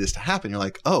kind of need this to happen. You're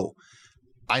like,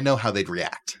 I know how they'd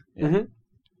react.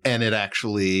 And it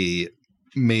actually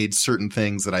made certain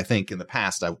things that I think in the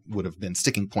past I would have been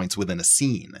sticking points within a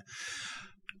scene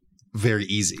very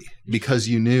easy, because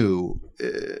you knew,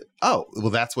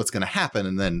 that's what's going to happen.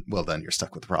 And then, then you're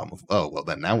stuck with the problem of,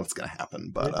 then now what's going to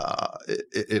happen? But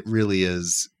it really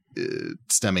is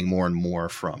stemming more and more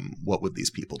from what would these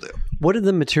people do. What did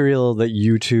the material that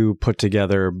you two put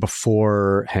together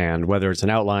beforehand, whether it's an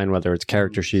outline, whether it's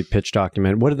character sheet, pitch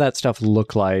document, what did that stuff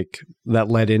look like that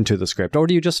led into the script? Or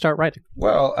do you just start writing?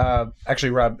 Well,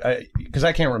 actually, Rob, because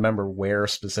I can't remember where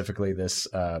specifically this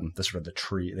sort of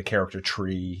the character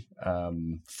tree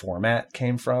format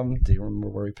came from. Do you remember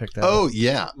where we picked that up?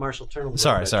 Yeah. Marshall, turn.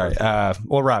 Sorry.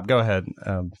 Well, Rob, go ahead.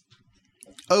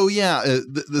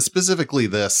 Specifically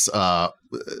this,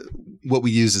 what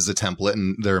we use as a template,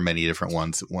 and there are many different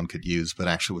ones that one could use, but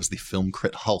actually was the Film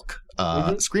Crit Hulk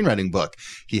screenwriting book.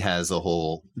 He has a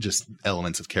whole just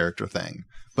elements of character thing.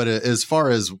 But as far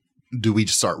as do we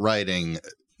just start writing,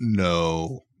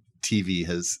 no, TV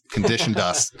has conditioned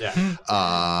us.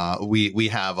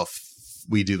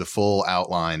 We do the full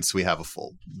outline. So we have a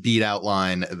full beat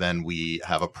outline. Then we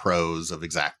have a prose of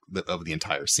the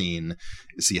entire scene.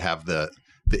 So you have the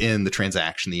in, the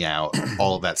transaction, the out,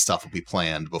 all of that stuff will be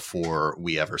planned before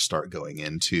we ever start going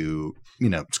into,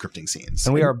 scripting scenes.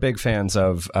 And we are big fans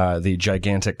of the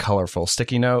gigantic, colorful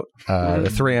sticky note.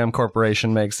 The 3M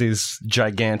Corporation makes these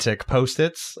gigantic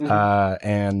Post-its,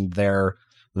 and they're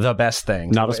the best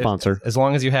thing. Not a sponsor. As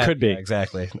long as you have. Could be. Yeah,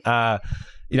 exactly.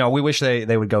 We wish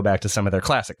they would go back to some of their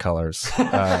classic colors.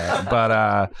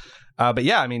 But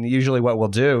yeah, I mean, usually what we'll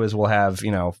do is we'll have,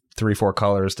 3-4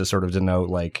 colors to sort of denote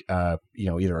like,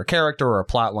 either a character or a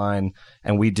plot line.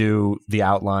 And we do the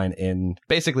outline in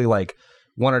basically like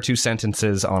one or two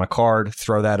sentences on a card,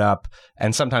 throw that up.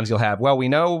 And sometimes you'll have, well, we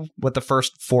know what the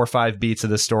first 4 or 5 beats of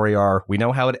this story are. We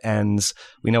know how it ends.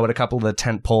 We know what a couple of the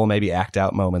tentpole, maybe act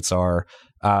out moments are.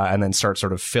 And then start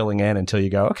sort of filling in until you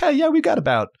go, okay, yeah, we've got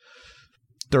about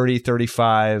 30,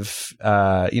 35,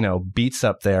 beats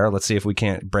up there. Let's see if we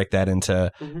can't break that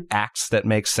into acts that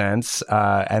make sense.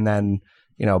 And then,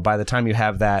 by the time you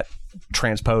have that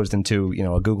transposed into,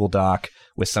 a Google Doc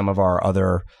with some of our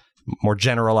other more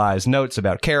generalized notes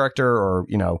about character or,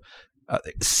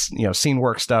 scene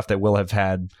work stuff that we'll have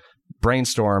had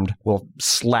brainstormed, we'll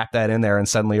slap that in there and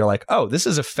suddenly you're like, oh, this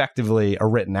is effectively a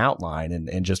written outline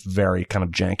and just very kind of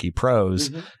janky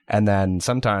prose. And then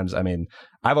sometimes,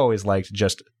 I've always liked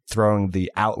just throwing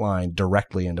the outline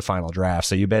directly into final draft.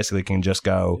 So you basically can just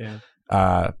go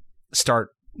start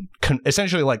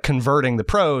essentially like converting the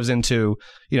prose into,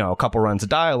 a couple runs of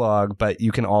dialogue, but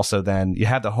you can also then, you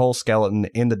have the whole skeleton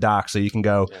in the doc. So you can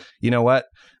go, you know what?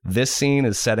 This scene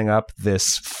is setting up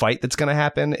this fight that's going to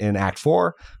happen in Act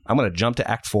 4. I'm going to jump to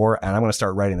Act 4 and I'm going to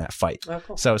start writing that fight. Oh,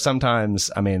 cool. So sometimes,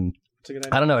 I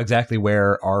don't know exactly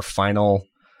where our final,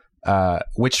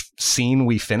 which scene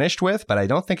we finished with, but I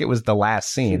don't think it was the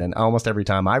last scene. And almost every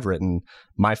time I've written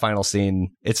my final scene,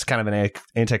 it's kind of an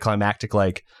anticlimactic,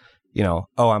 like,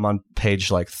 I'm on page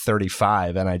like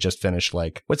 35 and I just finished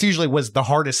like what's usually was the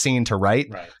hardest scene to write.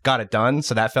 Right. Got it done.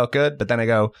 So that felt good. But then I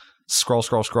go scroll.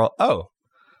 Oh,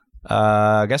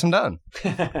 I guess I'm done.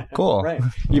 Cool. Right.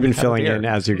 You've been filling in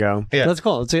as you go. Yeah. That's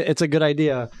cool. It's a good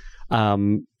idea.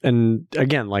 And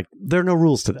again, like there are no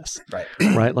rules to this. Right.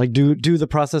 Right. Like do the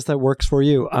process that works for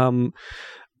you.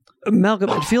 Malcolm,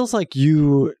 it feels like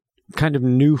you kind of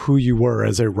knew who you were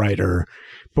as a writer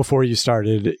before you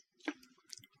started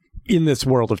in this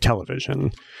world of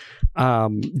television.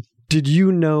 Did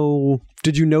you know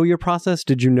your process?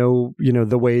 Did you know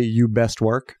the way you best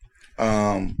work?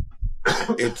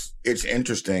 It's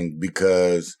interesting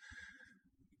because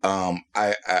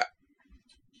I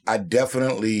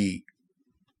definitely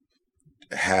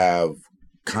have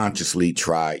consciously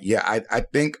tried. Yeah, I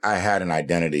think I had an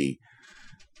identity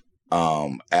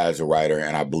as a writer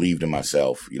and I believed in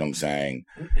myself, you know what I'm saying?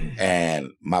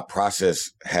 And my process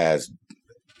has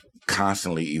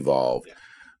constantly evolved.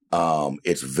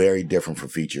 It's very different for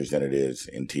features than it is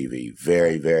in TV.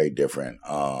 Very, very different.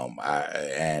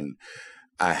 I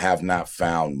have not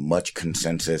found much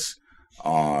consensus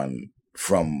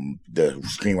from the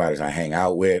screenwriters I hang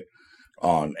out with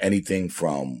on anything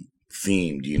from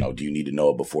theme. Do you need to know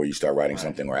it before you start writing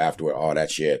something or afterward? All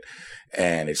that shit.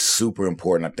 And it's super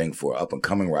important, I think, for up and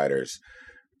coming writers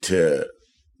to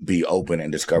be open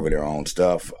and discover their own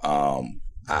stuff.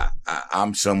 I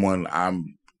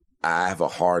have a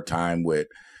hard time with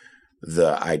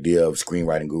the idea of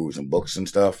screenwriting gurus and books and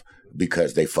stuff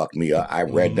because they fucked me up. I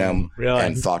read them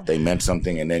and thought they meant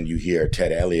something. And then you hear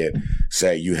Ted Elliott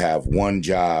say you have one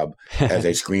job as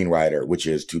a screenwriter, which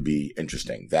is to be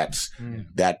interesting.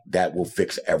 That will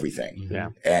fix everything. Yeah.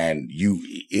 And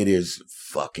it is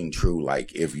fucking true.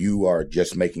 Like if you are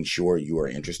just making sure you are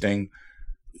interesting,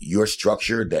 your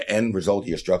structure, the end result of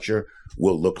your structure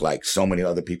will look like so many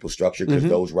other people's structure because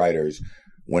those writers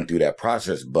went through that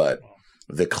process. But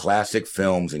the classic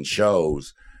films and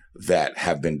shows that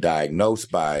have been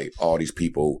diagnosed by all these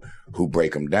people who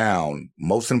break them down,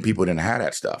 most of them people didn't have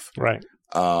that stuff. Right.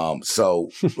 So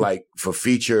like for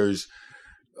features,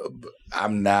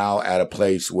 I'm now at a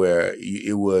place where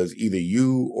it was either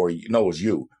you or it was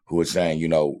you who was saying,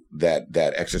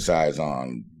 that exercise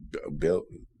on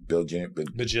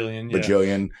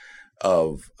bajillion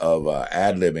of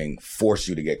ad-libbing force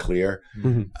you to get clear.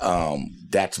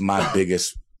 That's my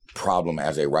biggest problem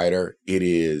as a writer. It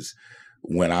is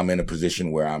when I'm in a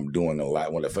position where I'm doing a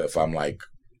lot, if I'm like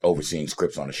overseeing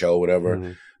scripts on a show or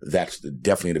whatever, that's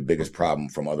definitely the biggest problem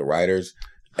from other writers.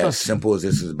 As simple as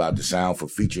this is about to sound for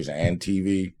features and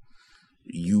TV,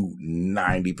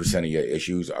 90% of your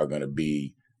issues are going to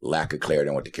be lack of clarity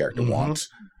on what the character wants.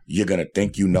 You're going to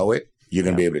think you know it. You're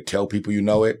going to be able to tell people you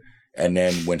know it. And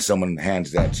then when someone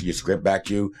hands your script back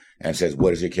to you and says, what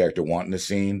does your character want in this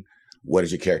scene? What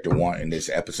does your character want in this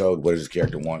episode? What does this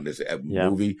character want in this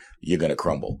movie? You're going to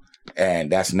crumble.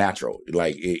 And that's natural.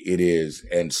 Like it is.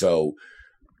 And so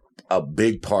a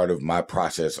big part of my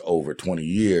process over 20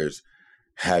 years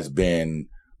has been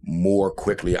more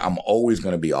quickly. I'm always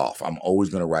going to be off. I'm always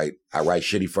going to write. I write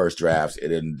shitty first drafts.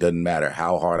 It doesn't matter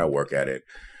how hard I work at it,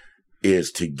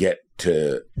 is to get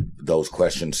to those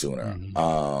questions sooner.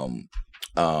 I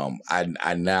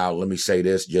now, let me say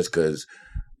this just because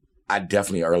I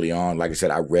definitely early on, like I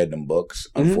said, I read them books,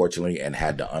 unfortunately, and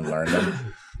had to unlearn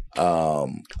them.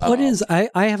 What is I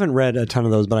haven't read a ton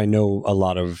of those, but I know a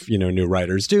lot of new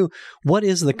writers do. What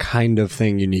is the kind of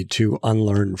thing you need to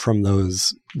unlearn from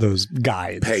those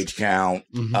guides? Page count.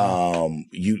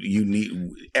 You need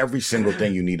every single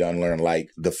thing you need to unlearn. Like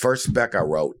the first spec I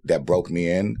wrote that broke me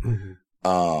in.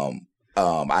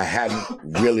 I hadn't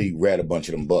really read a bunch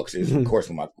of them books. It was, of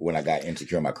course, when I got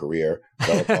insecure in my career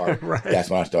fell apart. Right. That's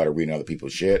when I started reading other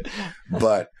people's shit.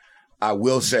 But I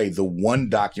will say the one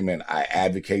document I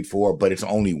advocate for, but it's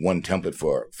only one template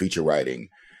for feature writing,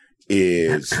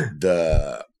 is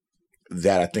that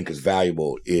I think is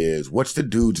valuable is what's the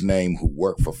dude's name who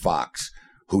worked for Fox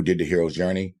who did the hero's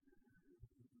journey?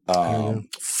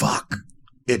 Fuck.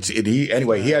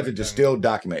 Anyway, he has a distilled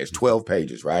document. It's 12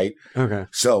 pages, right? Okay.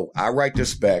 So I write this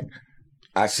spec.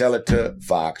 I sell it to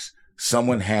Fox.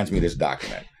 Someone hands me this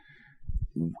document.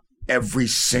 Every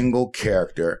single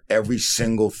character, every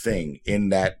single thing in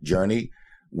that journey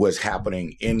was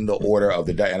happening in the order of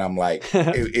the and I'm like,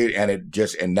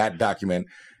 and that document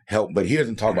helped. But he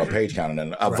doesn't talk about page count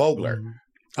and Vogler.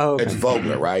 Oh, okay. It's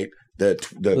Vogler, right?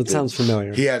 That sounds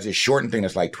familiar. He has a shortened thing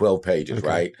that's like 12 pages,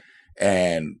 right?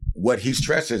 And what he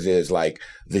stresses is like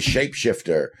the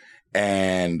shapeshifter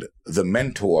and the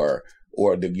mentor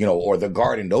or the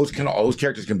guardian. Those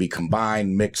characters can be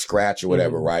combined, mixed, scratch, or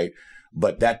whatever, right?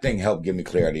 But that thing helped give me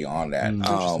clarity on that.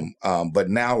 But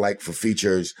now, like for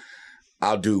features,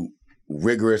 I'll do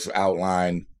rigorous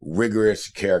outline, rigorous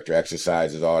character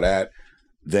exercises, all that,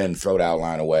 then throw the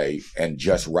outline away and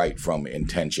just write from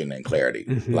intention and clarity.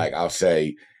 Like I'll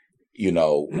say, I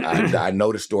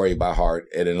know the story by heart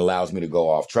and it allows me to go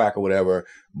off track or whatever,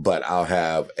 but I'll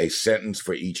have a sentence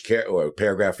for each character or a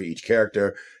paragraph for each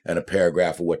character and a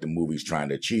paragraph for what the movie's trying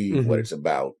to achieve, what it's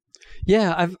about.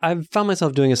 Yeah, I've found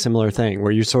myself doing a similar thing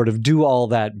where you sort of do all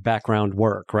that background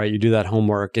work, right? You do that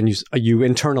homework and you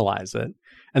internalize it,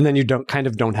 and then you don't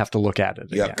have to look at it.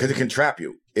 Yeah, because it can trap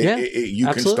you. You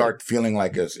absolutely. Can start feeling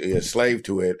like a slave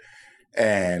to it,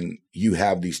 and you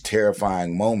have these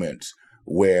terrifying moments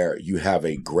where you have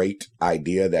a great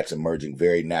idea that's emerging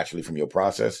very naturally from your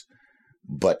process,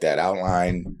 but that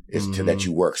outline is that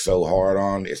you work so hard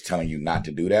on is telling you not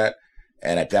to do that.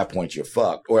 And at that point, you're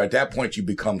fucked. Or at that point, you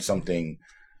become something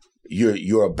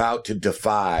you're about to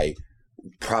defy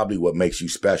probably what makes you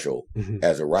special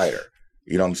as a writer.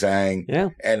 You know what I'm saying? Yeah.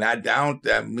 And I don't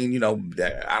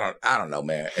know,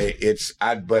 man.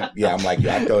 I'm like,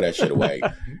 I throw that shit away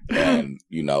and,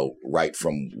 write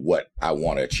from what I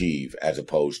want to achieve as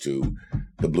opposed to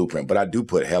the blueprint. But I do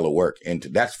put hella work into,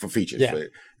 that's for features.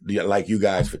 Yeah. Like you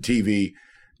guys for TV,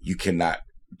 you cannot,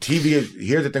 here's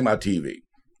the thing about TV.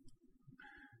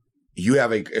 You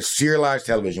have a serialized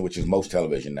television, which is most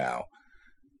television now.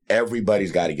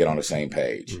 Everybody's got to get on the same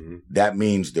page. That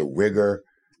means the rigor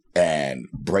and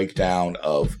breakdown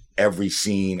of every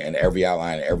scene and every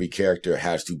outline and every character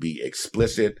has to be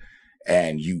explicit,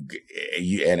 and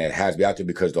and it has to be out there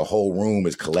because the whole room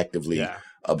is collectively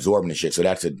absorbing the shit. So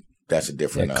that's a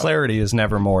different clarity is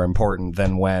never more important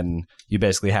than when you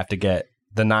basically have to get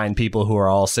the 9 people who are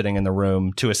all sitting in the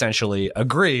room to essentially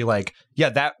agree, like,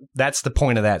 that's the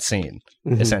point of that scene.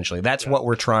 Essentially, that's what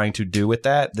we're trying to do with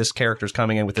that. This character's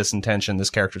coming in with this intention. This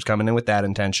character's coming in with that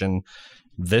intention.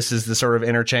 This is the sort of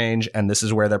interchange, and this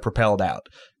is where they're propelled out.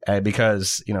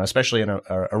 Because, especially in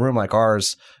a room like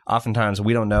ours, oftentimes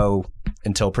we don't know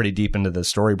until pretty deep into the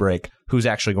story break who's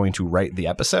actually going to write the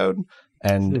episode.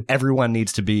 And everyone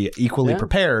needs to be equally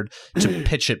prepared to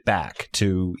pitch it back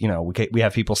to, we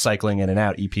have people cycling in and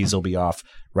out. EPs will be off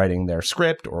writing their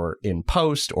script or in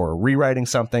post or rewriting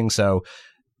something. So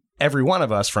every one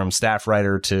of us, from staff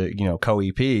writer to,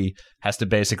 co-EP, has to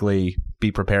basically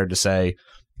be prepared to say,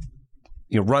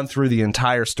 run through the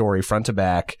entire story front to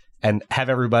back and have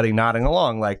everybody nodding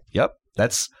along like, yep,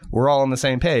 we're all on the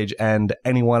same page. And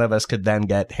any one of us could then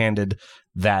get handed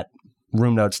that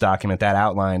room notes document, that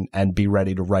outline, and be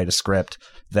ready to write a script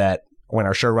that when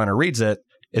our showrunner reads it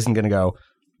isn't going to go,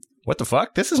 what the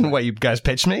fuck? This isn't what you guys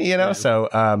pitched me, So,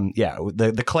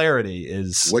 the clarity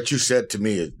is... What you said to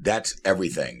me is that's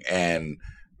everything. And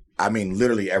I mean,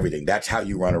 literally everything. That's how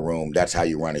you run a room. That's how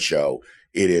you run a show.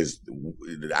 It is...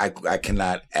 I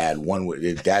cannot add one word.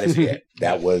 That is it.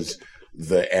 That was...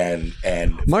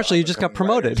 and Marshall, you just got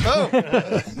promoted.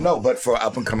 No, but for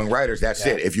up and coming writers, that's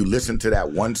it. If you listen to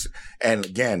that once, and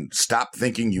again, stop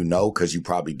thinking because you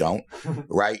probably don't,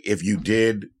 right? If you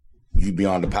did, you'd be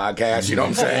on the podcast. You know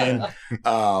what I'm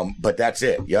saying? But that's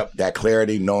it. Yep, that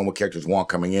clarity, knowing what characters want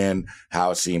coming in,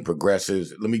 how a scene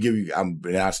progresses. Let me give you.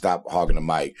 And I stop hogging the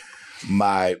mic.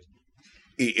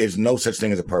 Is no such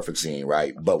thing as a perfect scene,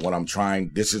 right? But when I'm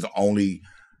trying, this is only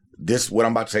what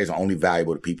I'm about to say is only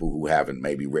valuable to people who haven't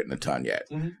maybe written a ton yet,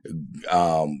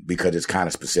 because it's kind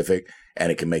of specific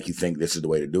and it can make you think this is the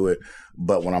way to do it.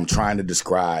 But when I'm trying to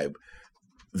describe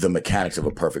the mechanics of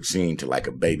a perfect scene to like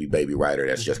a baby writer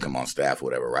that's just come on staff or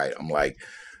whatever, right? I'm like,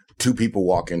 two people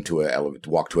walk to an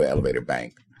elevator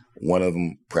bank. One of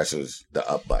them presses the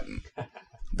up button.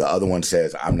 The other one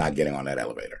says, I'm not getting on that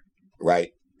elevator,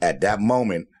 right? At that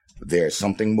moment, there's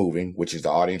something moving, which is the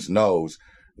audience knows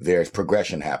there's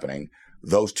progression happening.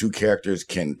 Those two characters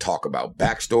can talk about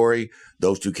backstory.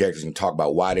 Those two characters can talk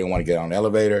about why they want to get on the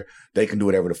elevator. They can do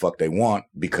whatever the fuck they want,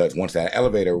 because once that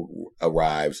elevator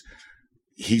arrives,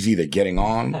 he's either getting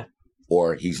on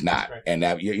or he's not. And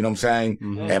that, you know what I'm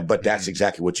saying? But that's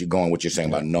exactly what you're saying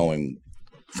about knowing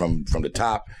from the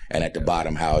top and at the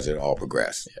bottom, how does it all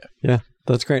progress? Yeah,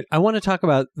 that's great. I want to talk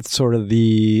about sort of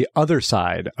the other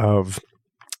side of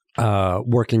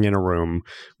working in a room,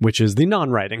 which is the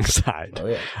non-writing side,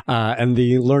 and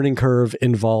the learning curve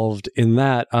involved in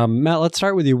that. Matt, let's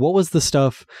start with you. What was the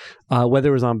stuff, whether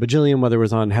it was on Bajillion, whether it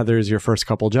was on Heather's, your first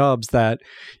couple jobs, that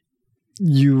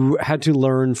you had to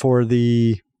learn for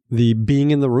the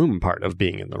being in the room part of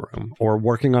being in the room, or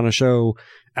working on a show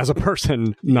as a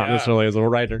person, not necessarily as a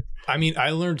writer? I mean,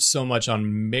 I learned so much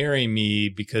on Marry Me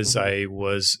because I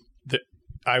was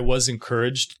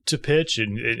encouraged to pitch,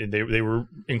 and they were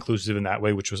inclusive in that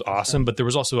way, which was awesome. But there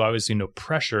was also obviously no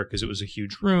pressure because it was a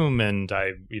huge room, and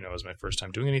it was my first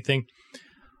time doing anything.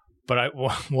 But I had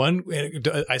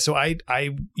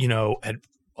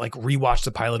like rewatched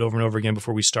the pilot over and over again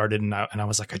before we started, and I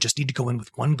was like, I just need to go in with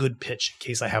one good pitch in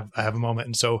case I have a moment.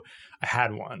 And so I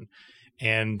had one.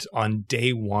 And on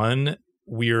day one,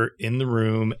 we're in the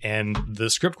room, and the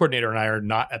script coordinator and I are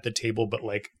not at the table, but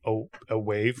like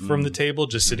away from the table,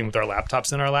 just sitting with our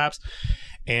laptops in our laps.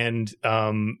 And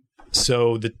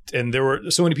there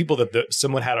were so many people that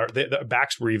someone had the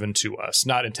backs were even to us,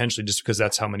 not intentionally, just because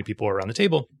that's how many people were around the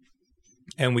table.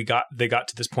 And they got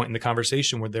to this point in the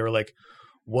conversation where they were like,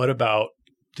 what about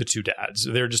the two dads?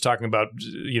 They were just talking about,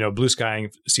 blue skying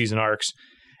season arcs.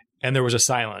 And there was a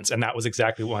silence. And that was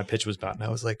exactly what my pitch was about. And I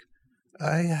was like,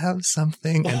 I have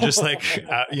something. And just like,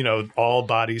 all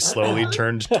bodies slowly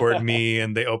turned toward me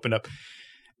and they opened up.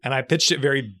 And I pitched it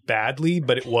very badly,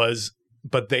 but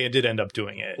they did end up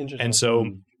doing it. And so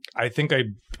I don't think I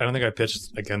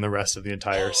pitched again the rest of the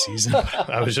entire season.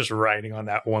 I was just riding on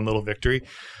that one little victory.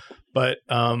 But,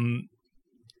 I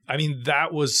mean,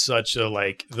 that was such a,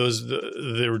 like,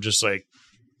 they were just like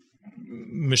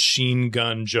machine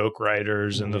gun joke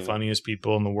writers, and the funniest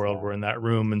people in the world were in that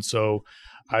room. And so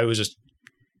I was just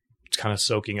kind of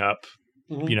soaking up,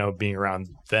 being around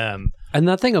them. And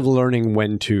that thing of learning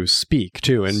when to speak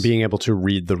too, and being able to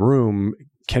read the room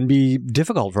can be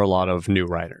difficult for a lot of new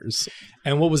writers.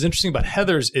 And what was interesting about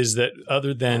Heather's is that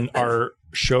other than our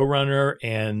showrunner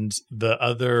and the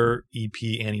other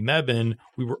EP, Annie Mebin,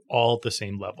 we were all at the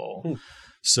same level.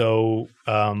 So,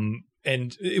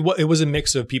 and it was a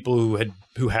mix of people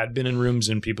who had been in rooms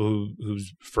and people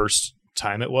whose first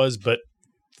time it was, but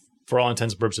for all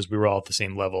intents and purposes, we were all at the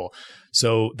same level.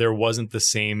 So there wasn't the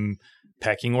same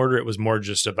pecking order. It was more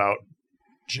just about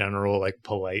general like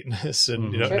politeness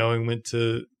and knowing when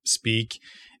to speak,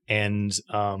 and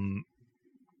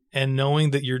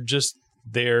knowing that you're just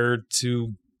there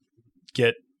to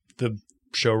get the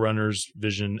showrunner's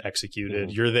vision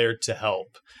executed. You're there to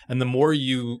help, and the more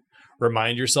you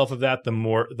remind yourself of that, the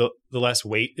more the less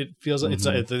weight it feels.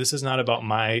 Like this is not about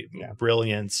my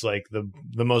brilliance. Like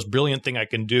the most brilliant thing I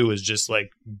can do is just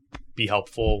like be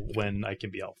helpful when I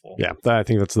can be helpful. Yeah, I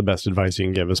think that's the best advice you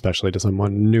can give, especially to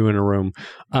someone new in a room.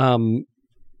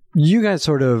 You guys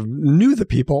sort of knew the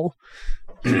people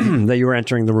that you were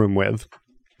entering the room with.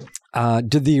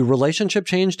 Did the relationship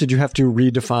change? Did you have to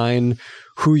redefine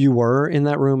who you were in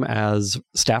that room as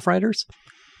staff writers?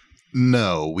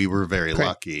 No, we were very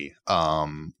lucky.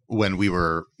 When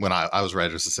I was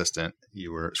writer's assistant,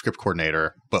 you were script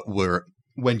coordinator, but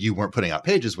when you weren't putting out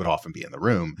pages, would often be in the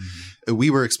room. We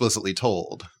were explicitly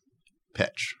told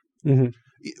pitch.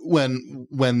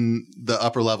 When the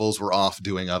upper levels were off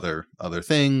doing other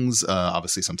things,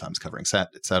 obviously sometimes covering set,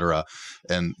 etc.,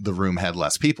 and the room had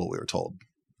less people, we were told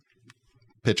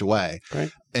pitch away.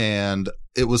 Right. And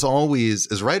it was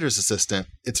always, as writer's assistant,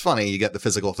 it's funny, you get the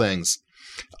physical things.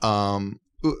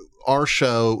 Our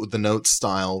show, the notes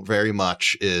style very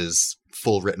much is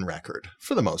full written record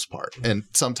for the most part. And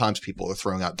sometimes people are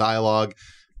throwing out dialogue.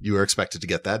 You are expected to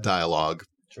get that dialogue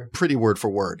pretty word for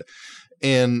word.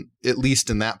 And at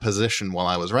least in that position, while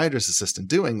I was writer's assistant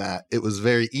doing that, it was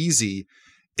very easy.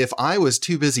 If I was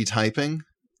too busy typing,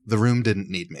 the room didn't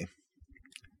need me.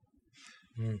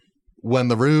 When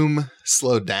the room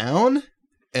slowed down,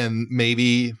 and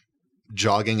maybe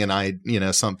jogging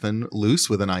something loose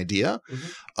with an idea.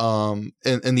 And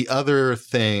the other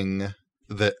thing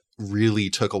that really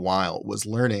took a while was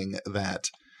learning that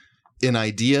an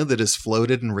idea that is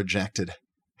floated and rejected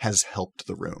has helped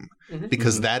the room,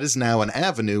 because that is now an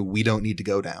avenue we don't need to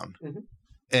go down.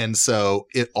 And so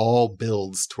it all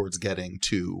builds towards getting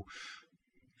to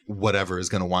whatever is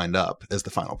going to wind up as the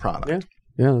final product.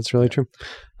 Yeah, that's really true.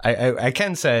 I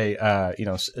can say,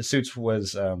 Suits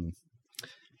was an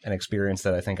experience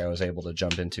that I think I was able to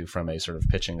jump into from a sort of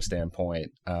pitching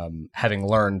standpoint, having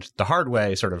learned the hard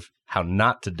way sort of how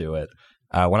not to do it.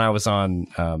 When I was on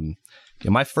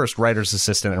my first writer's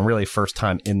assistant and really first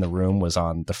time in the room was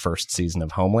on the first season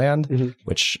of Homeland,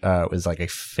 which was like a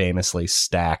famously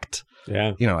stacked.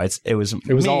 Yeah, it was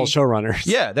all showrunners.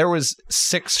 Yeah, there was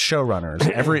 6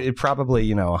 showrunners.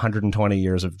 Probably 120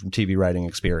 years of TV writing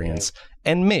experience,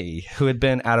 and me, who had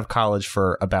been out of college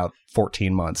for about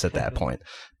 14 months at that point,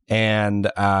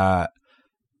 and I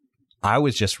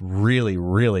was just really,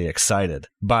 really excited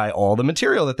by all the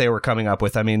material that they were coming up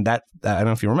with. I mean, I don't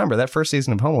know if you remember, that first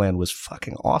season of Homeland was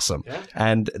fucking awesome,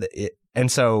 and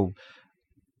so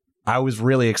I was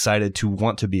really excited to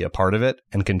want to be a part of it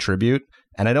and contribute.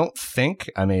 And I don't think,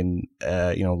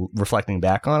 reflecting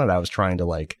back on it, I was trying to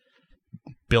like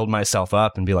build myself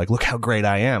up and be like, look how great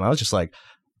I am. I was just like,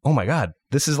 oh my God,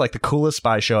 this is like the coolest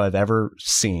spy show I've ever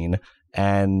seen.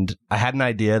 And I had an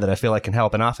idea that I feel like can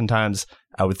help. And oftentimes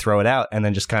I would throw it out and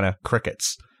then just kind of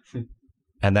crickets.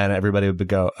 And then everybody would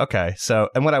go, okay. So,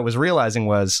 and what I was realizing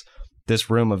was this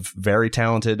room of very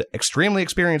talented, extremely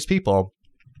experienced people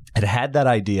had that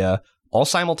idea all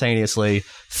simultaneously,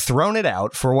 thrown it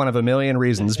out for one of a million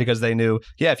reasons, because they knew,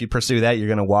 if you pursue that, you're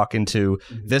going to walk into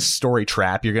this story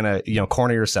trap. You're going to,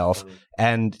 corner yourself.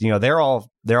 And, they're all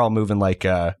moving like,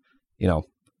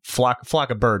 flock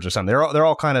of birds or something. They're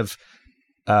all kind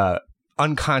of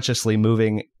unconsciously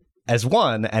moving as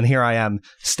one. And here I am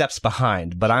steps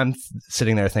behind, but I'm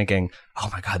sitting there thinking, oh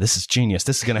my God, this is genius.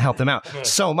 This is going to help them out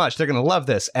so much. They're going to love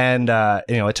this. And,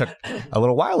 it took a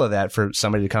little while of that for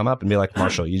somebody to come up and be like,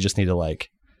 Marshall, you just need to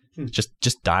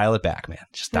just dial it back, man.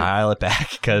 Just dial it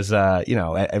back. Because,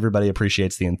 everybody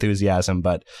appreciates the enthusiasm,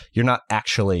 but you're not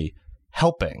actually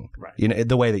helping,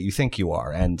 the way that you think you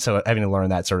are. And so having to learn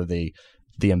that sort of the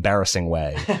embarrassing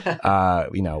way,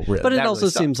 but it also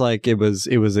seems like it was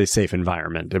a safe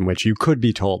environment in which you could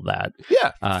be told that,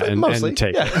 and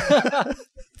take it.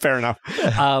 Fair enough.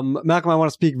 Malcolm, I want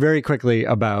to speak very quickly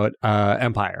about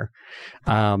Empire.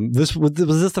 Was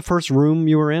this the first room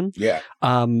you were in? Yeah.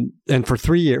 And for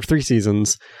 3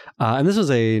 seasons, and this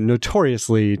was a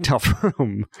notoriously tough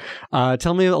room.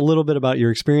 Tell me a little bit about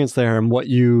your experience there and what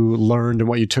you learned and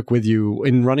what you took with you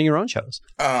in running your own shows.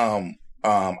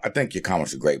 I think your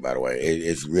comments are great, by the way.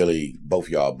 It's really both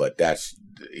y'all, but I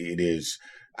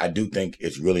do think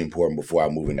it's really important before I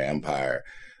move into Empire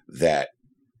that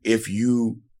if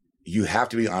you have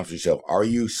to be honest with yourself. Are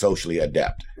you socially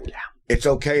adept? Yeah. It's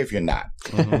okay if you're not.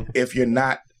 If you're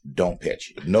not, don't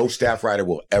pitch. No staff writer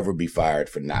will ever be fired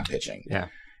for not pitching. Yeah.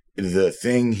 The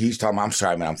thing he's talking about, I'm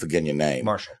sorry, man, I'm forgetting your name.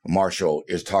 Marshall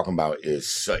is talking about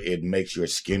it makes your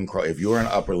skin crawl. If you're an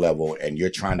upper level and you're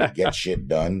trying to get shit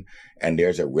done and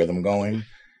there's a rhythm going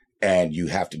and you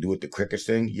have to do it the crickets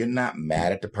thing, you're not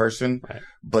mad at the person,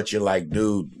 but you're like,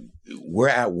 dude, we're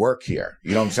at work here.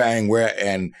 You know what I'm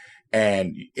saying?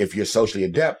 And if you're socially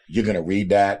adept, you're going to read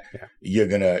that. Yeah.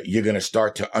 You're going to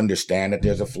start to understand that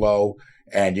there's a flow.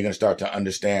 And you're going to start to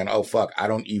understand, oh, fuck, I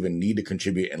don't even need to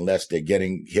contribute unless they're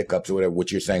getting hiccups or whatever, what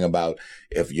you're saying about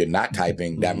if you're not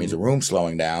typing, that means the room's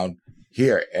slowing down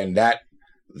here. And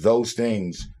those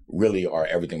things really are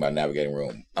everything about navigating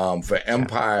room. For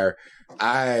Empire,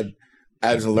 as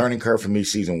a learning curve for me,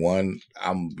 season 1,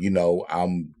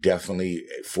 I'm definitely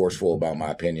forceful about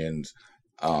my opinions.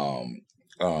 And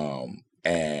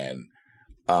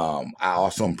I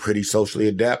also am pretty socially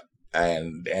adept.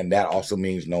 And that also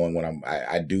means knowing when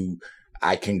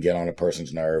I can get on a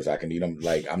person's nerves. I can eat them.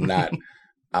 Like I'm not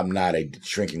a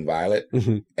shrinking violet,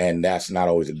 and that's not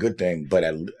always a good thing. But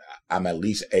I'm at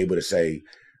least able to say,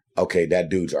 okay, that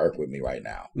dude's irked with me right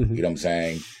now. You know what I'm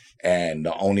saying? And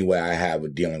the only way I have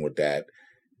of dealing with that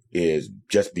is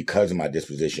just because of my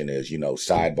disposition is,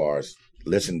 sidebars.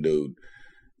 Listen, dude,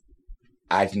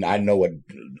 I know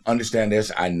understand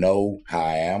this. I know how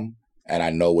I am, and I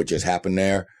know what just happened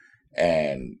there.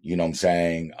 And, you know what I'm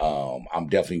saying? I'm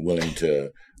definitely willing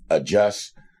to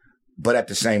adjust. But at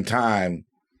the same time,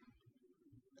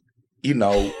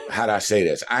 how do I say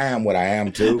this? I am what I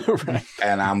am too.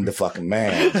 And I'm the fucking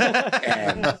man.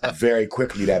 And very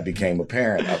quickly that became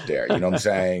apparent up there. You know what I'm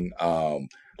saying?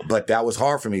 But that was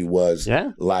hard for me was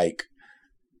like,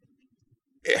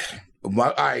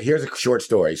 all right, here's a short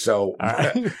story. So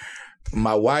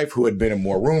my wife, who had been in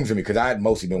more rooms than me, because I had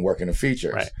mostly been working in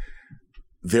features, Right.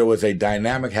 there was a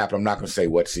dynamic happen. I'm not going to say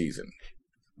what season.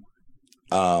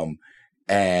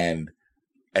 And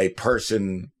a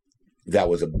person that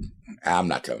was I'm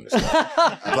not telling this story,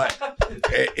 but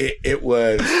it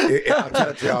was, I'll tell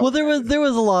it to y'all. Well, there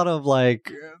was a lot of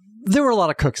there were a lot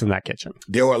of cooks in that kitchen.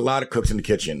 There were a lot of cooks in the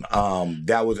kitchen.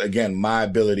 That was, again, my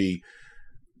ability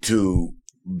to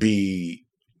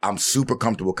I'm super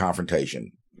comfortable with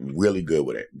confrontation, really good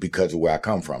with it because of where I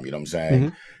come from, you know what I'm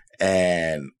saying? Mm-hmm.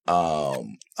 And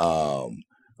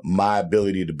my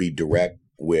ability to be direct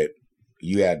with,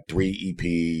 you had 3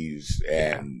 EPs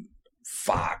and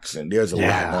Fox, and there's a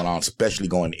lot going on, especially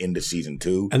going into season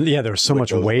 2. And there was so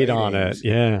much weight on it.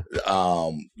 Yeah.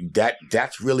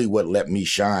 That's really what let me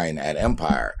shine at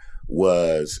Empire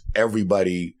was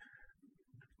everybody,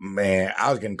 man,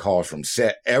 I was getting calls from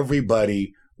set.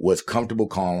 Everybody was comfortable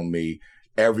calling me.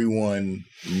 Everyone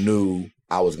knew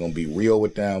I was going to be real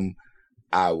with them.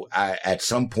 I at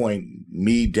some point,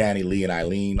 me, Danny, Lee, and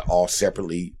Eileen, all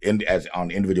separately on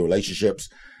individual relationships,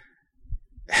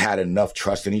 had enough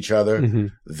trust in each other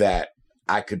that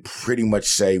I could pretty much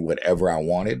say whatever I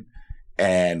wanted.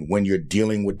 And when you're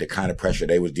dealing with the kind of pressure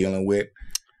they was dealing with,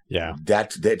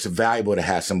 that's valuable to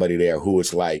have somebody there who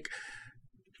is like,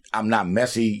 I'm not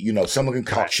messy. You know, someone can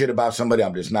talk shit about somebody.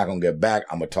 I'm just not going to get back.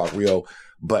 I'm going to talk real.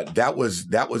 But that was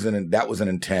an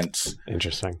intense,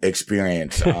 interesting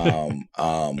experience.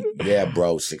 Yeah,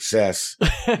 bro, success.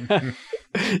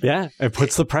 Yeah, it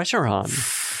puts the pressure on.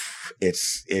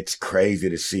 It's crazy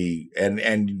to see,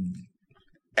 and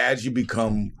as you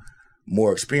become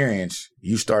more experienced,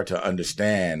 you start to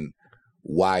understand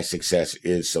why success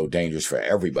is so dangerous for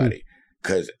everybody.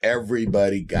 Because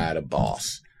everybody got a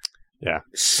boss. Yeah,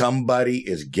 somebody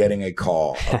is getting a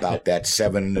call about that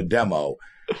 7 in the demo,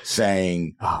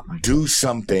 saying, "Do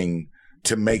something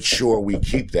to make sure we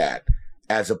keep that,"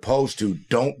 as opposed to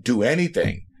 "Don't do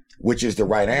anything," which is the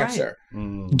right answer.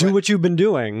 Do what you've been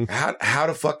doing. How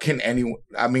the fuck can anyone?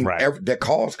 I mean, that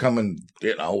call's coming.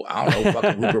 You know, I don't know,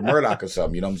 fucking Rupert Murdoch or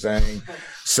something. You know what I'm saying?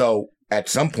 So at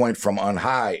some point from on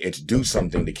high, it's do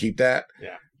something to keep that.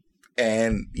 Yeah.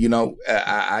 And you know,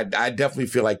 I definitely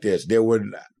feel like this. There were,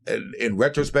 in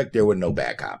retrospect, there were no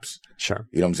bad cops. Sure.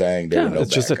 You know what I'm saying? There were no it's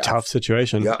bad just a cops. tough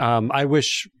situation. Yep. I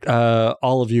wish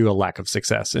all of you a lack of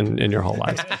success in your whole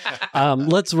lives.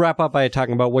 Let's wrap up by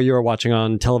talking about what you're watching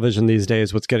on television these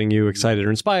days. What's getting you excited or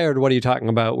inspired? What are you talking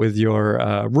about with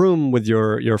your room, with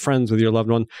your friends, with your loved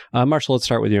one? Marshall, let's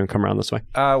start with you and come around this way.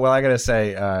 Well, I got to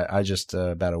say, I just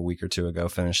about a week or two ago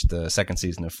finished the 2nd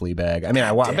season of Fleabag. I mean,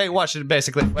 I watched it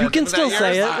basically. You can still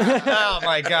say it. Oh,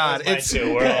 my God.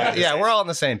 We're all on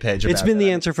the same page. It's been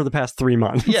the answer for the past 3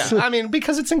 months. Yeah, I mean,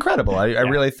 because it's incredible. I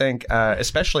really think,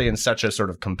 especially in such a sort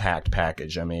of compact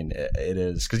package. I mean, it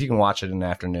is, because you can watch it in an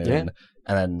afternoon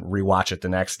and then rewatch it the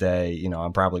next day. You know,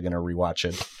 I'm probably going to rewatch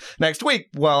it next week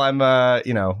while I'm,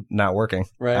 not working.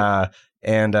 Right.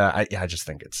 I just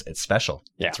think it's special.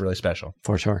 Yeah. It's really special.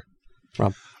 For sure.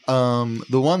 Rob?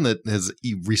 The one that has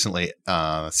recently,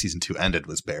 season 2 ended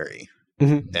was Barry.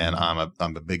 Mm-hmm. And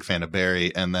I'm a big fan of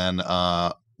Barry. And then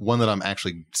one that I'm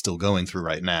actually still going through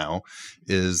right now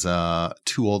is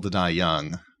Too Old to Die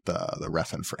Young, the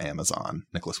reffin for Amazon,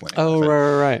 Nicholas Winning. Oh,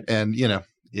 right. And you know,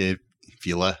 if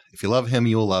you love him,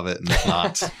 you'll love it. And if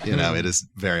not, you know, it is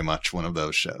very much one of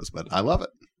those shows. But I love it.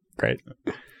 Great,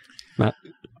 Matt.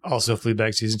 Also,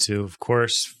 Fleabag season 2, of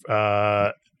course,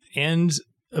 and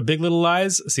A Big Little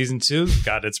Lies season 2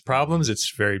 got its problems.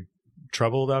 It's very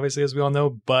troubled, obviously, as we all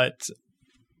know, but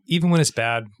even when it's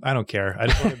bad, I don't care. I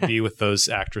just want to be with those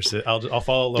actresses. I'll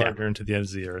follow Laura Dern to the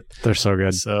ends of the earth. They're so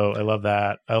good. So I love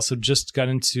that. I also just got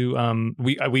into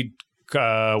we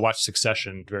watched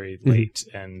Succession very late,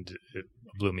 and it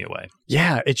blew me away.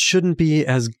 Yeah, it shouldn't be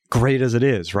as great as it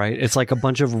is, right? It's like a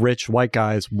bunch of rich white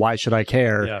guys. Why should I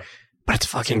care? Yeah. But it's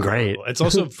fucking great. It's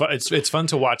also it's fun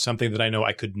to watch something that I know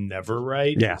I could never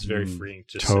write. Yeah. It's very freeing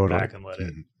to sit back and let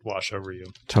it wash over you.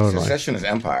 Totally. Succession is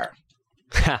Empire.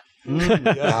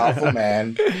 Powerful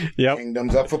man. Yep.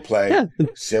 Kingdoms up for play. Yeah.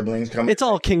 Siblings coming. It's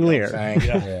all King Lear. I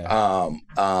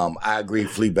agree.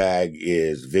 Fleabag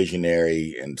is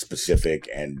visionary and specific,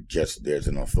 and just there's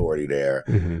an authority there.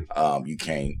 Mm-hmm. You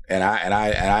can't. And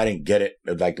I didn't get it.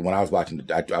 Like when I was watching,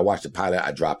 I watched the pilot.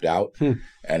 I dropped out and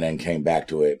then came back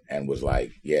to it and was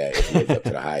like, yeah, it lived up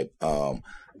to the hype.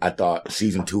 I thought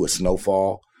season 2 of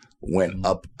Snowfall went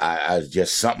up. I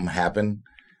just something happened.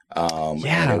 And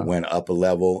it went up a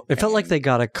level. It felt like they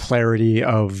got a clarity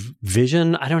of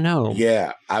vision. I don't know.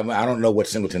 Yeah, I don't know what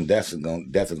Singleton death is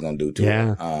going to do to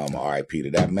it. R.I.P.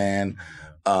 to that man.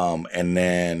 And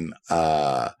then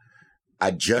I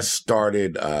just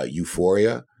started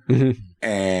Euphoria,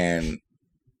 and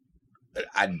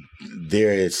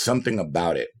there is something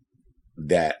about it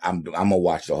that I'm gonna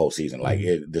watch the whole season. Like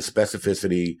the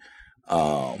specificity,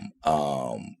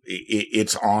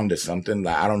 it's on to something.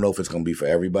 Like, I don't know if it's gonna be for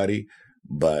everybody,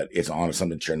 but it's on to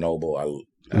something. Chernobyl,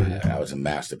 that was a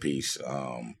masterpiece.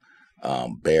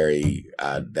 Barry,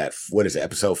 what is it?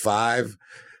 Episode 5.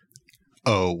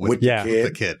 Oh, with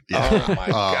the kid. Yeah. Oh my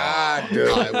God, dude!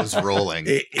 I was rolling.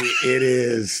 It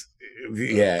is. I'm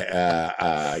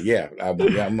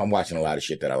watching a lot of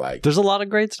shit that I like. There's a lot of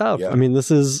great stuff. Yeah. I mean, this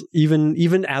is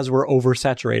even as we're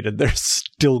oversaturated, there's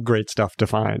still great stuff to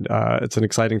find. It's an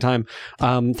exciting time.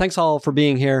 Thanks all for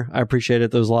being here. I appreciate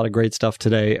it. There was a lot of great stuff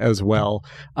today as well.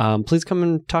 Please come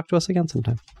and talk to us again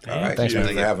sometime. All right. Thanks for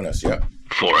having us. Yeah.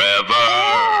 Forever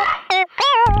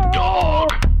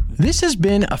Dog. This has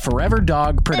been a Forever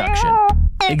Dog production.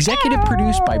 Executive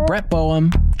produced by Brett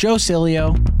Boehm, Joe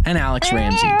Cilio, and Alex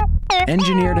Ramsey.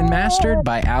 Engineered and mastered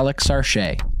by Alex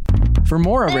Sarche. For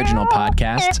more original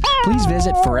podcasts, please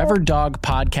visit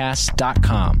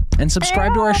foreverdogpodcasts.com and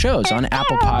subscribe to our shows on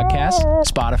Apple Podcasts,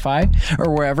 Spotify,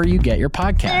 or wherever you get your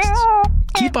podcasts.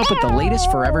 Keep up with the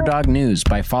latest Forever Dog news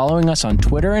by following us on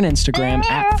Twitter and Instagram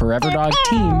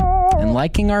 @ForeverDogTeam and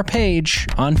liking our page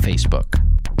on Facebook.